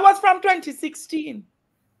 But that was from 2016.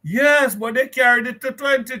 Yes, but they carried it to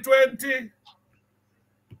 2020.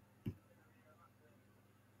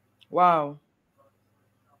 Wow.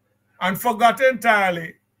 And forgot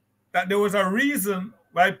entirely that there was a reason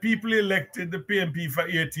why people elected the PNP for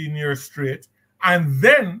 18 years straight. And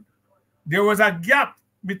then there was a gap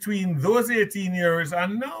between those 18 years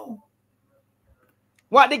and now.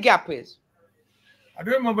 What the gap is? I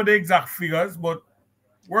don't remember the exact figures, but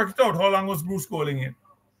work it out. How long was Bruce calling in?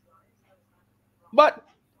 But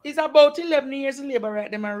it's about 11 years in labor right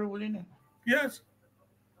them are ruling it. Yes.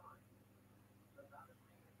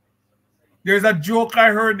 There's a joke I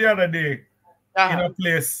heard the other day in a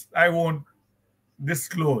place I won't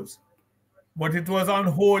disclose. But it was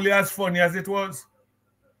unholy as funny as it was.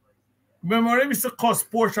 Remember when Mr. Cuss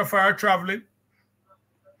Portia for her traveling?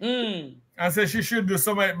 And said she should do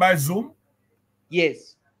something by Zoom?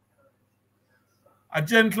 Yes. A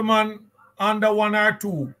gentleman under 1 or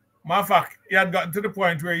 2. Matter of fact, he had gotten to the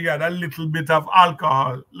point where he had a little bit of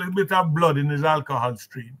alcohol, a little bit of blood in his alcohol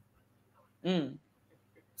stream.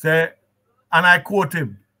 Say, and I quote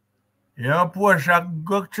him, Your Porsche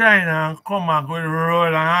go China and come back with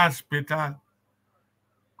road and hospital.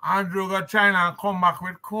 Andrew go China and come back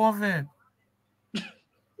with COVID.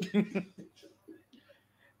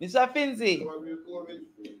 Mr. Finzi.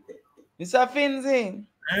 Mr. Finzi.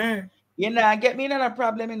 Eh? You know, get me another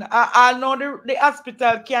problem. I know the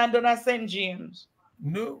hospital can't do St. James.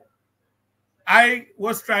 No. I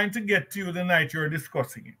was trying to get to you the night you were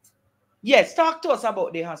discussing it. Yes, talk to us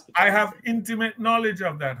about the hospital. I have intimate knowledge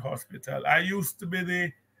of that hospital. I used to be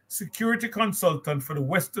the security consultant for the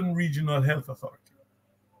Western Regional Health Authority.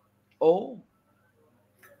 Oh.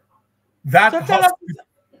 That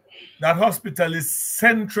hospital is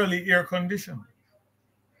centrally air conditioned.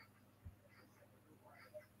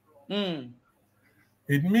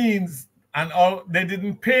 It means, and all they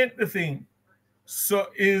didn't paint the thing, so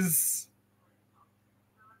is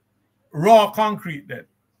raw concrete then.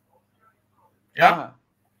 Yeah.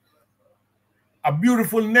 A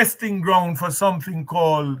beautiful nesting ground for something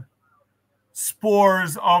called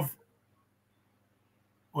spores of,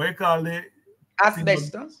 what do you call it?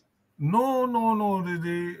 Asbestos? No.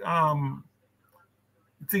 The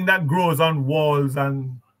thing that grows on walls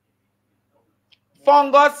and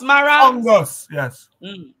fungus, Mara? Fungus, yes.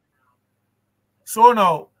 So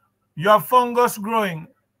now, you have fungus growing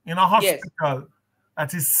in a hospital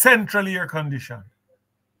that is centrally air conditioned.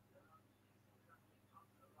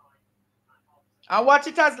 And what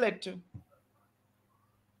it has led to?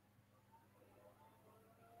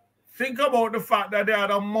 Think about the fact that they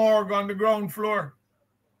had a morgue on the ground floor.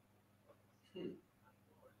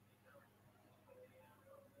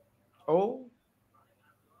 Oh.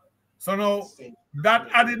 So now, that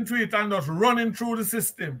adding to it and just running through the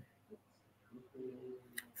system.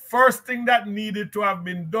 First thing that needed to have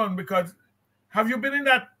been done, because have you been in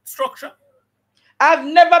that structure? I've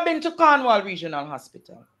never been to Cornwall Regional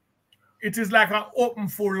Hospital. It is like an open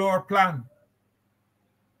floor plan.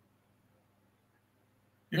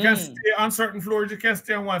 You can stay on certain floors, you can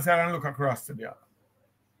stay on one side and look across to the other.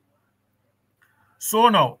 So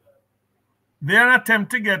now, they're an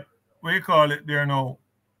attempt to get, what you call it there now,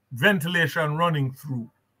 ventilation running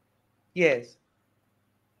through. Yes.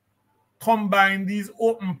 Combine these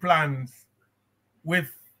open plans with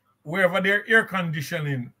wherever they're air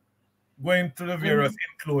conditioning going to the various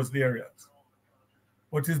enclosed areas.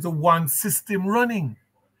 What is the one system running?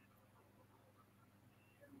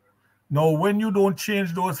 Now, when you don't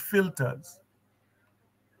change those filters,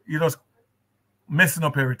 you're just messing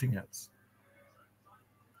up everything else.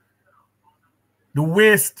 The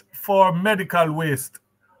waste for medical waste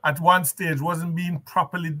at one stage wasn't being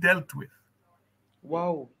properly dealt with.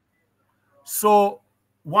 Wow. So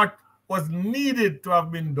what was needed to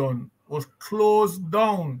have been done was close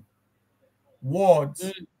down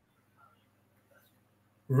wards,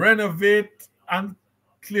 renovate and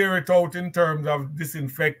clear it out in terms of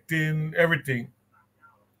disinfecting everything,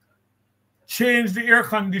 change the air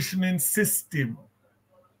conditioning system.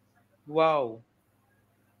 Wow.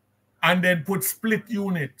 And then put split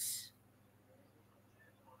units.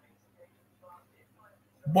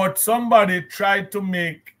 But somebody tried to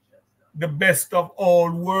make the best of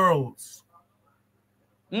all worlds.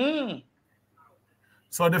 So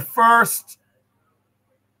the first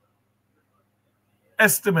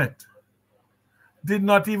estimate did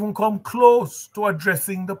not even come close to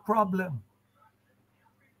addressing the problem.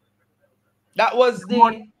 That was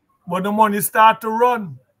but the money started to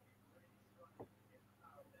run.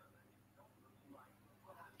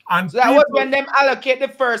 And so that was when them allocate the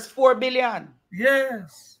first 4 billion.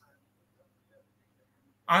 Yes.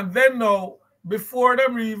 And then now, before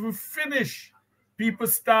them even finish, people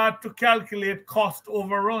start to calculate cost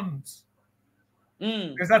overruns.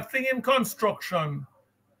 There's a thing in construction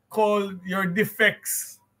called your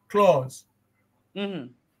defects clause. So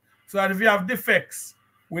that if you have defects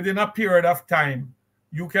within a period of time,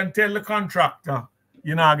 you can tell the contractor,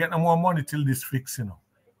 you're not getting more money till this fix, you know.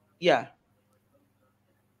 Yeah.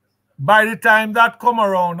 By the time that come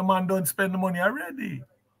around, the man don't spend the money already.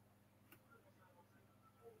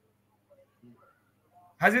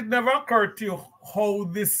 Has it never occurred to you how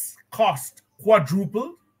this cost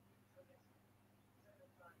quadrupled?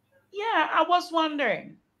 Yeah, I was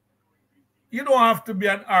wondering. You don't have to be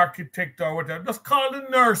an architect or whatever. Just call the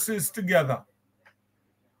nurses together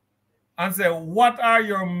and say, what are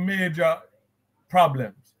your major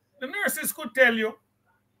problems? The nurses could tell you.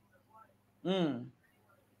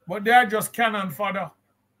 But they are just cannon fodder.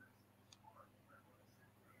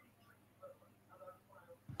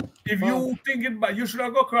 If you think it back, you should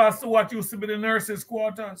have go across to what used to be the nurses'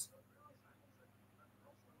 quarters.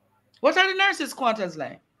 What are the nurses' quarters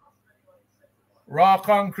like? Raw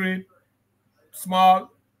concrete,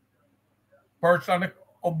 small. perched on the,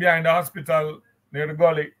 up behind the hospital near the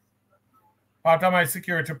gully. Part of my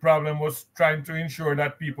security problem was trying to ensure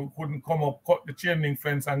that people couldn't come up, cut the chain link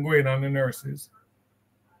fence and go in on the nurses.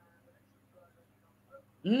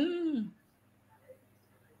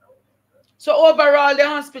 So overall, the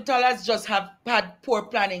hospital has just had poor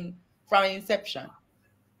planning from inception.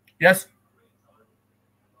 Yes.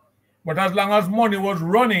 But as long as money was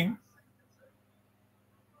running,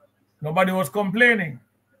 nobody was complaining.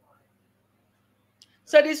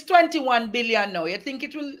 So this 21 billion now, you think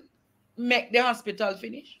it will make the hospital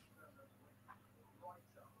finish?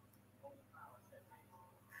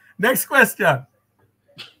 Next question.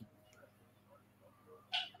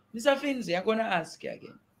 Mr. Finzi, I'm going to ask you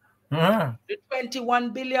again. The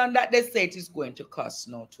 21 billion that they say it is going to cost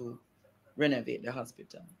now to renovate the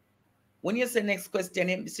hospital. When you say next question,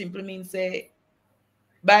 it simply means say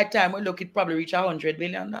by the time we look, it probably reach $100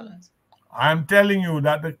 billion. I'm telling you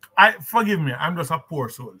that forgive me, I'm just a poor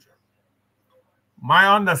soldier.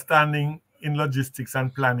 My understanding in logistics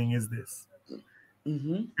and planning is this.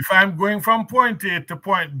 If I'm going from point A to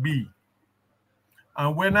point B,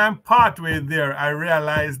 and when I'm partway there, I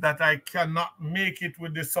realize that I cannot make it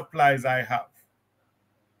with the supplies I have.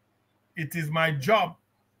 It is my job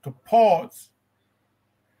to pause,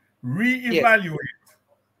 reevaluate,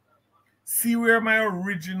 see where my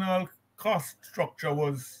original cost structure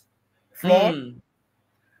was flawed,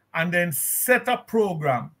 and then set a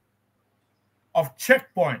program of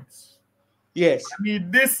checkpoints. Yes. I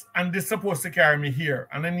need this and this supposed to carry me here.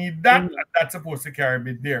 And I need that and that's supposed to carry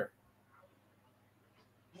me there.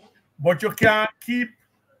 But you can't keep...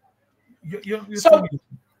 So,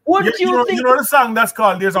 wouldn't you think... You know the song that's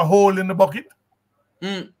called There's a Hole in the Bucket?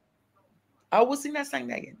 I will sing that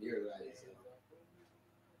song again.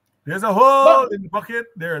 There's a hole in the bucket.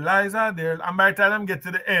 There lies a there. And by the time I get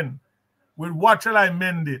to the end, with what shall I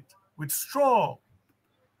mend it? With straw.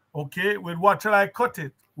 Okay? With what shall I cut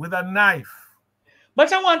it? With a knife.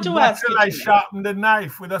 But I want to ask you. With what shall I sharpen the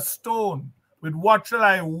knife? With a stone. With what shall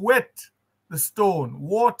I wet the stone?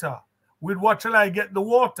 Water. With what shall I get the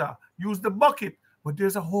water? Use the bucket. But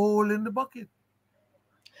there's a hole in the bucket.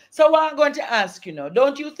 So what I'm going to ask you now,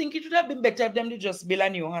 don't you think it would have been better for them to just build a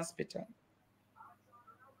new hospital?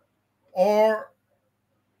 Or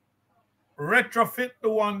retrofit the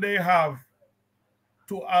one they have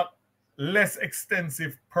to a less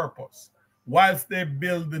extensive purpose whilst they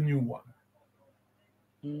build the new one?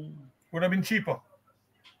 Would have been cheaper.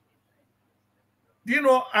 Do you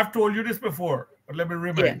know, I've told you this before, but let me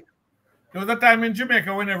remind you. There was a time in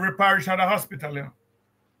Jamaica when every parish had a hospital, you know?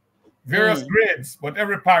 Various grades, but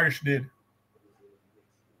every parish did.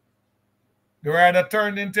 They were either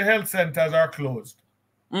turned into health centers or closed.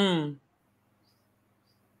 And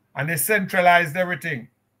they centralized everything.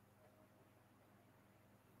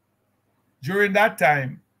 During that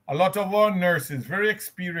time, a lot of our nurses, very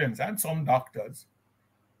experienced, and some doctors,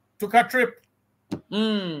 took a trip.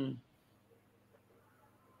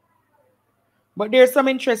 But there's some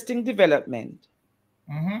interesting development.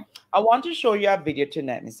 I want to show you a video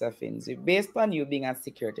tonight, Mr. Finzi, based on you being a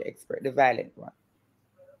security expert, the violent one.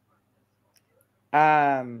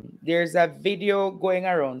 There's a video going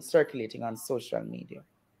around circulating on social media,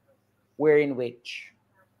 wherein which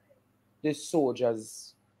the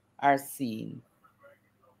soldiers are seen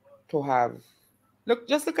to have...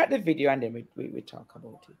 Just look at the video and then we talk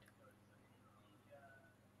about it.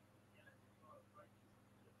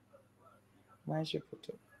 Why should you put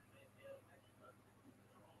it?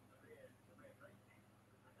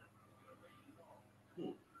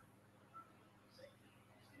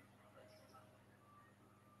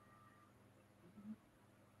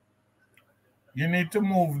 You need to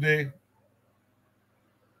move the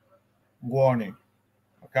warning.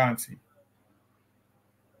 I can't see.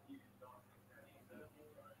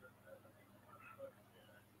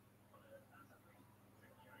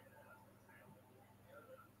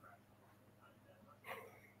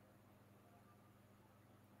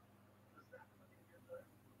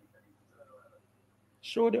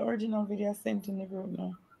 Show the original video I sent in the group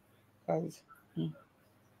now. Because...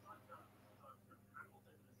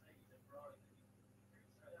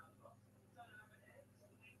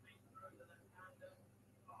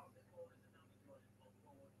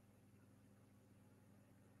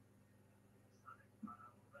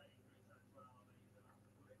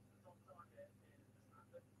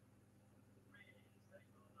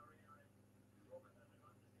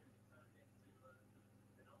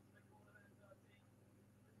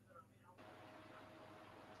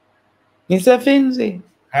 Mr. Finzi.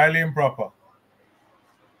 Highly improper.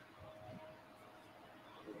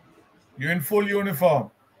 You're in full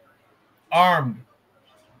uniform, armed,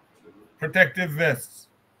 protective vests.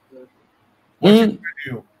 What she could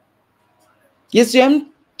do? You see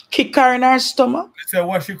him kick her in her stomach? I said,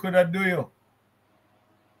 what she could have do you?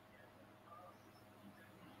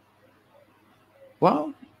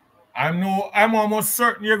 Well, I'm almost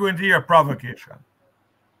certain you're going to hear provocation.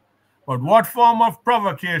 But what form of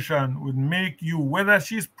provocation would make you, whether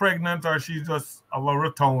she's pregnant or she's just of a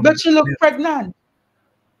return? But she looked pregnant.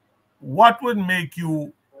 What would make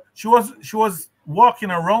you? She was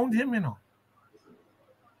walking around him, you know.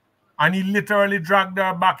 And he literally dragged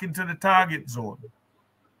her back into the target zone.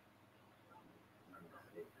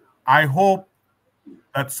 I hope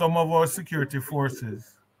that some of our security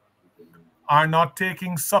forces are not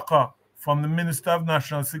taking succor from the Minister of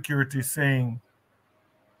National Security saying,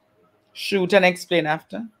 shoot and explain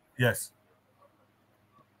after. Yes.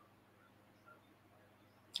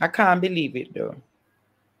 I can't believe it though.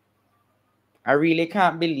 I really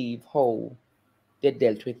can't believe how they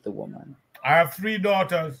dealt with the woman. I have 3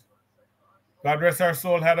 daughters. God rest her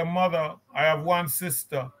soul, had a mother. I have 1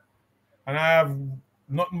 sister. And I have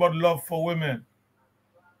nothing but love for women.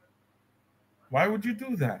 Why would you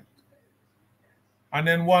do that? And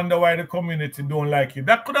then wonder why the community don't like you.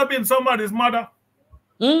 That could have been somebody's mother.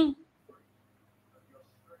 Mm.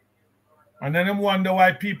 And then I wonder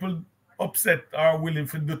why people upset are willing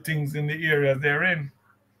to do things in the areas they're in.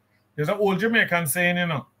 There's an old Jamaican saying, you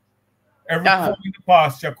know, every cow in the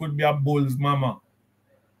pasture could be a bull's mama.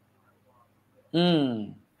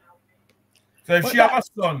 Mm. So if she have a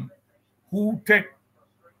son who take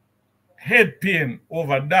head pain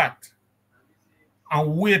over that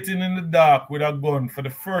and waiting in the dark with a gun for the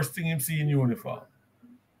first thing him see in uniform,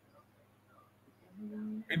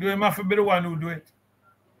 it do him have to be the one who do it.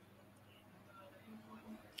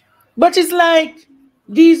 But it's like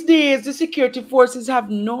these days the security forces have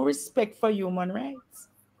no respect for human rights.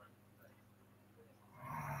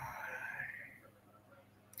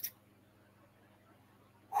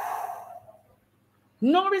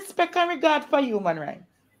 No respect and regard for human rights.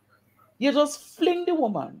 You just fling the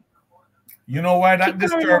woman. You know why that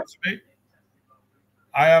disturbs me?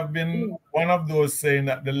 I have been one of those saying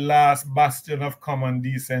that the last bastion of common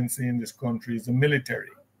decency in this country is the military.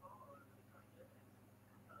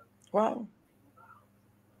 Wow.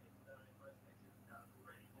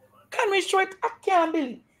 Can we show it? I can't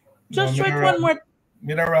believe. Just show it one more.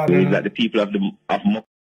 That the people of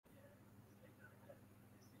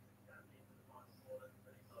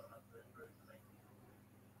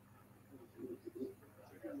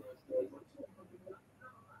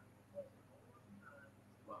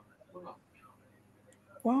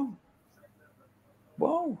Wow.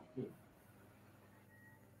 Wow.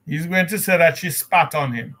 He's going to say that she spat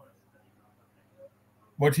on him.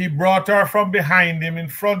 But he brought her from behind him in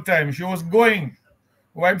front of him. She was going.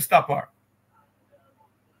 Why stop her?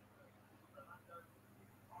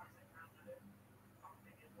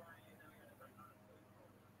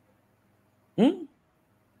 Hmm?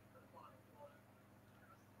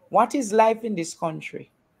 What is life in this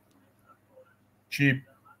country? Cheap.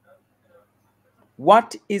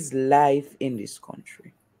 What is life in this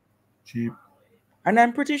country? Cheap. And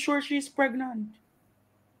I'm pretty sure she's pregnant.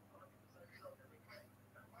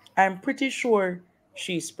 I'm pretty sure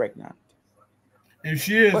she's pregnant. If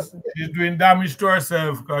she is, she's doing damage to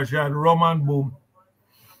herself because she had rum and boom.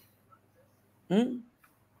 Hmm?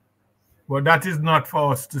 But that is not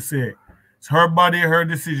for us to say. It's her body, her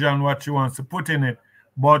decision, what she wants to put in it.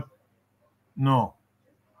 But no.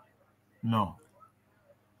 No.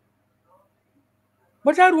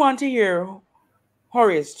 But I'd want to hear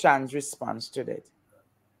Horace Chan's response to that.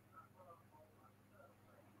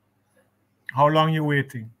 How long you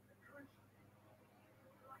waiting?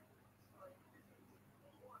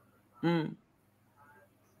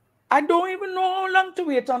 I don't even know how long to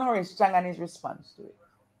wait on Horace Chan and his response to it.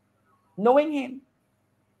 Knowing him,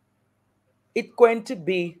 it's going to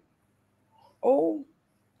be, oh,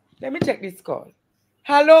 let me check this call.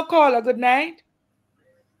 Hello, caller, good night.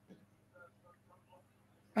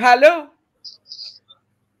 Hello.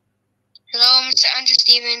 Hello, Mr.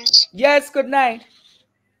 Andrestephens. Yes, good night.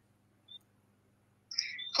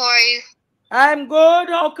 How are you? I'm good.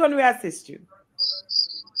 How can we assist you?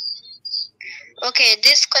 Okay,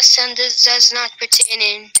 this question does not pertain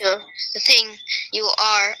into the thing you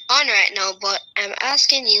are on right now, but I'm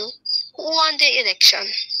asking you, who won the election?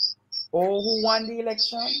 Oh, who won the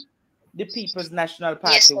election? The People's National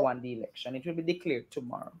Party won the election. It will be declared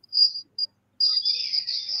tomorrow.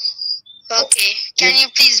 Okay, can you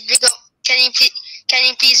please big up? Can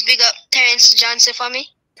you please big up Terrence Johnson for me?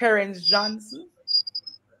 Terrence Johnson?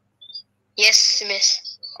 Yes,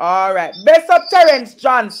 miss. All right, best up Terrence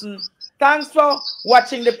Johnson. thanks for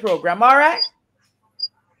watching the program, all right?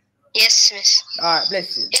 Yes, miss. All right,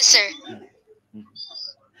 bless you. Yes, sir.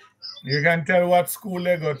 You can tell what school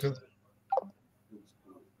they go to.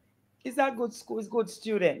 He's a good school, he's a good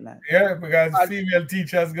student, man. Yeah, because female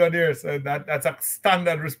teachers go there, so that's a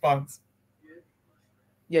standard response.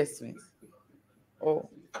 Yes, miss. Oh.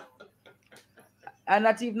 And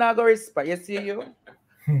not even I go respect. You see you?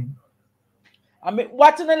 I mean,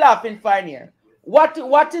 what in the laughing fine here?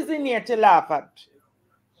 What is in here to laugh at?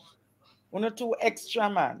 One or two extra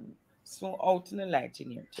man. So out in the light in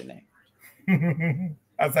here tonight.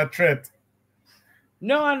 As a threat.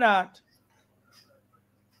 No, I'm not.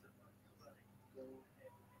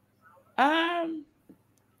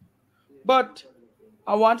 But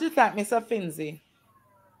I want to thank Mr. Finzi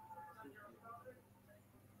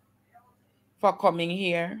for coming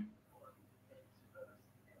here.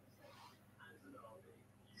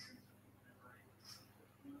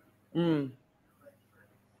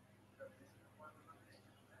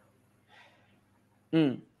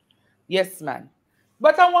 Yes, man.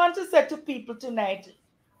 But I want to say to people tonight,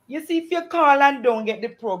 you see, if you call and don't get the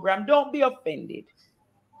program, don't be offended.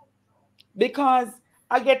 Because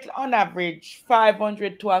I get on average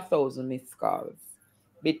 500 to 1,000 missed calls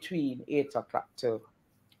between 8 o'clock to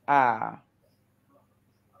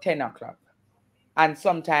 10 o'clock. And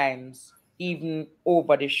sometimes even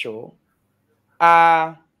over the show.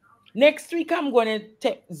 Next week, I'm going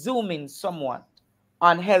to zoom in somewhat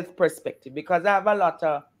on health perspective because I have a lot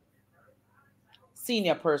of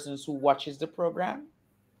senior persons who watches the program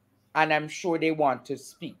and I'm sure they want to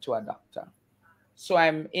speak to a doctor. So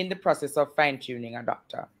I'm in the process of fine-tuning a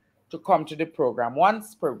doctor to come to the program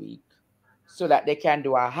once per week so that they can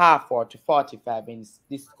do a half hour to 45 minutes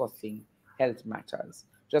discussing health matters.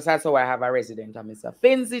 Just as how I have a resident, Mr.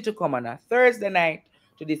 Finzi, to come on a Thursday night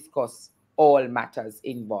to discuss all matters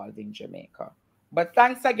involving Jamaica. But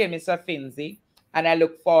thanks again, Mr. Finzi, and I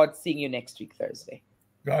look forward to seeing you next week, Thursday.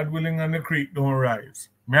 God willing and the creek don't rise.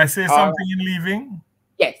 May I say something in leaving?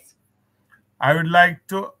 Yes. I would like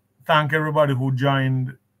to thank everybody who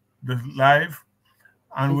joined the live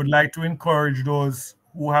and would like to encourage those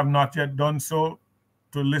who have not yet done so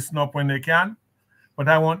to listen up when they can. But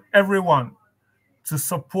I want everyone to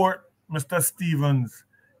support Mr. Stephens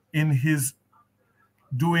in his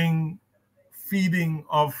feeding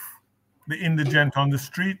of the indigent on the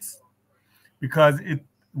streets, because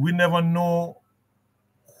we never know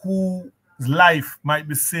whose life might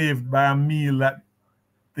be saved by a meal that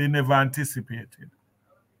they never anticipated.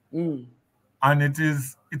 And it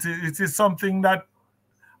is something that,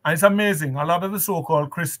 and it's amazing, a lot of the so-called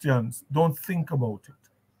Christians don't think about it.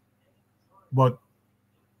 But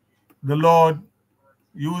the Lord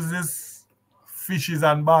uses fishes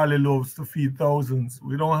and barley loaves to feed thousands.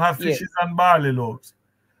 We don't have fishes and barley loaves,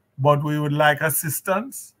 but we would like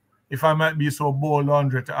assistance, if I might be so bold,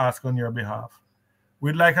 Andre, to ask on your behalf.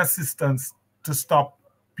 We'd like assistance to stop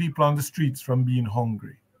people on the streets from being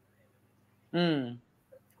hungry.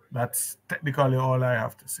 That's technically all I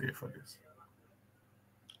have to say for this.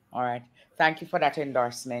 All right. Thank you for that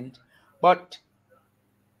endorsement. But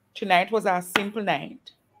tonight was a simple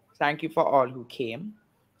night. Thank you for all who came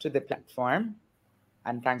to the platform.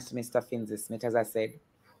 And thanks to Mr. Finzi Smith, as I said.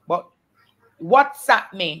 But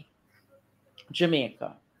WhatsApp me,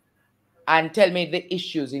 Jamaica, and tell me the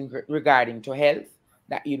issues regarding to health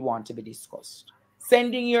that you'd want to be discussed.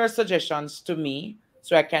 Sending your suggestions to me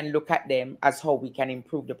so I can look at them as how we can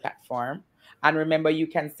improve the platform. And remember, you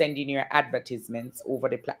can send in your advertisements over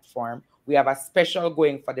the platform. We have a special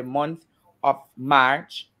going for the month of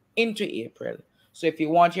March into April. So if you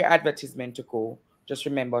want your advertisement to go, just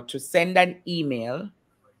remember to send an email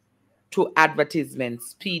to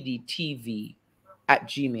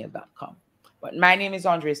advertisementspdtv@gmail.com. But my name is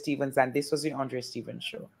Andre Stephens, and this was the Andre Stephens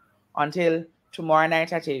Show. Until tomorrow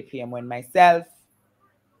night at 8 p.m. when myself,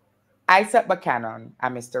 Isaac Buchanan,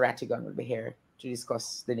 and Mr. Rattigan will be here to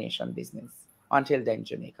discuss the nation business. Until then,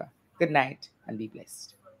 Jamaica. Good night and be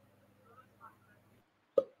blessed.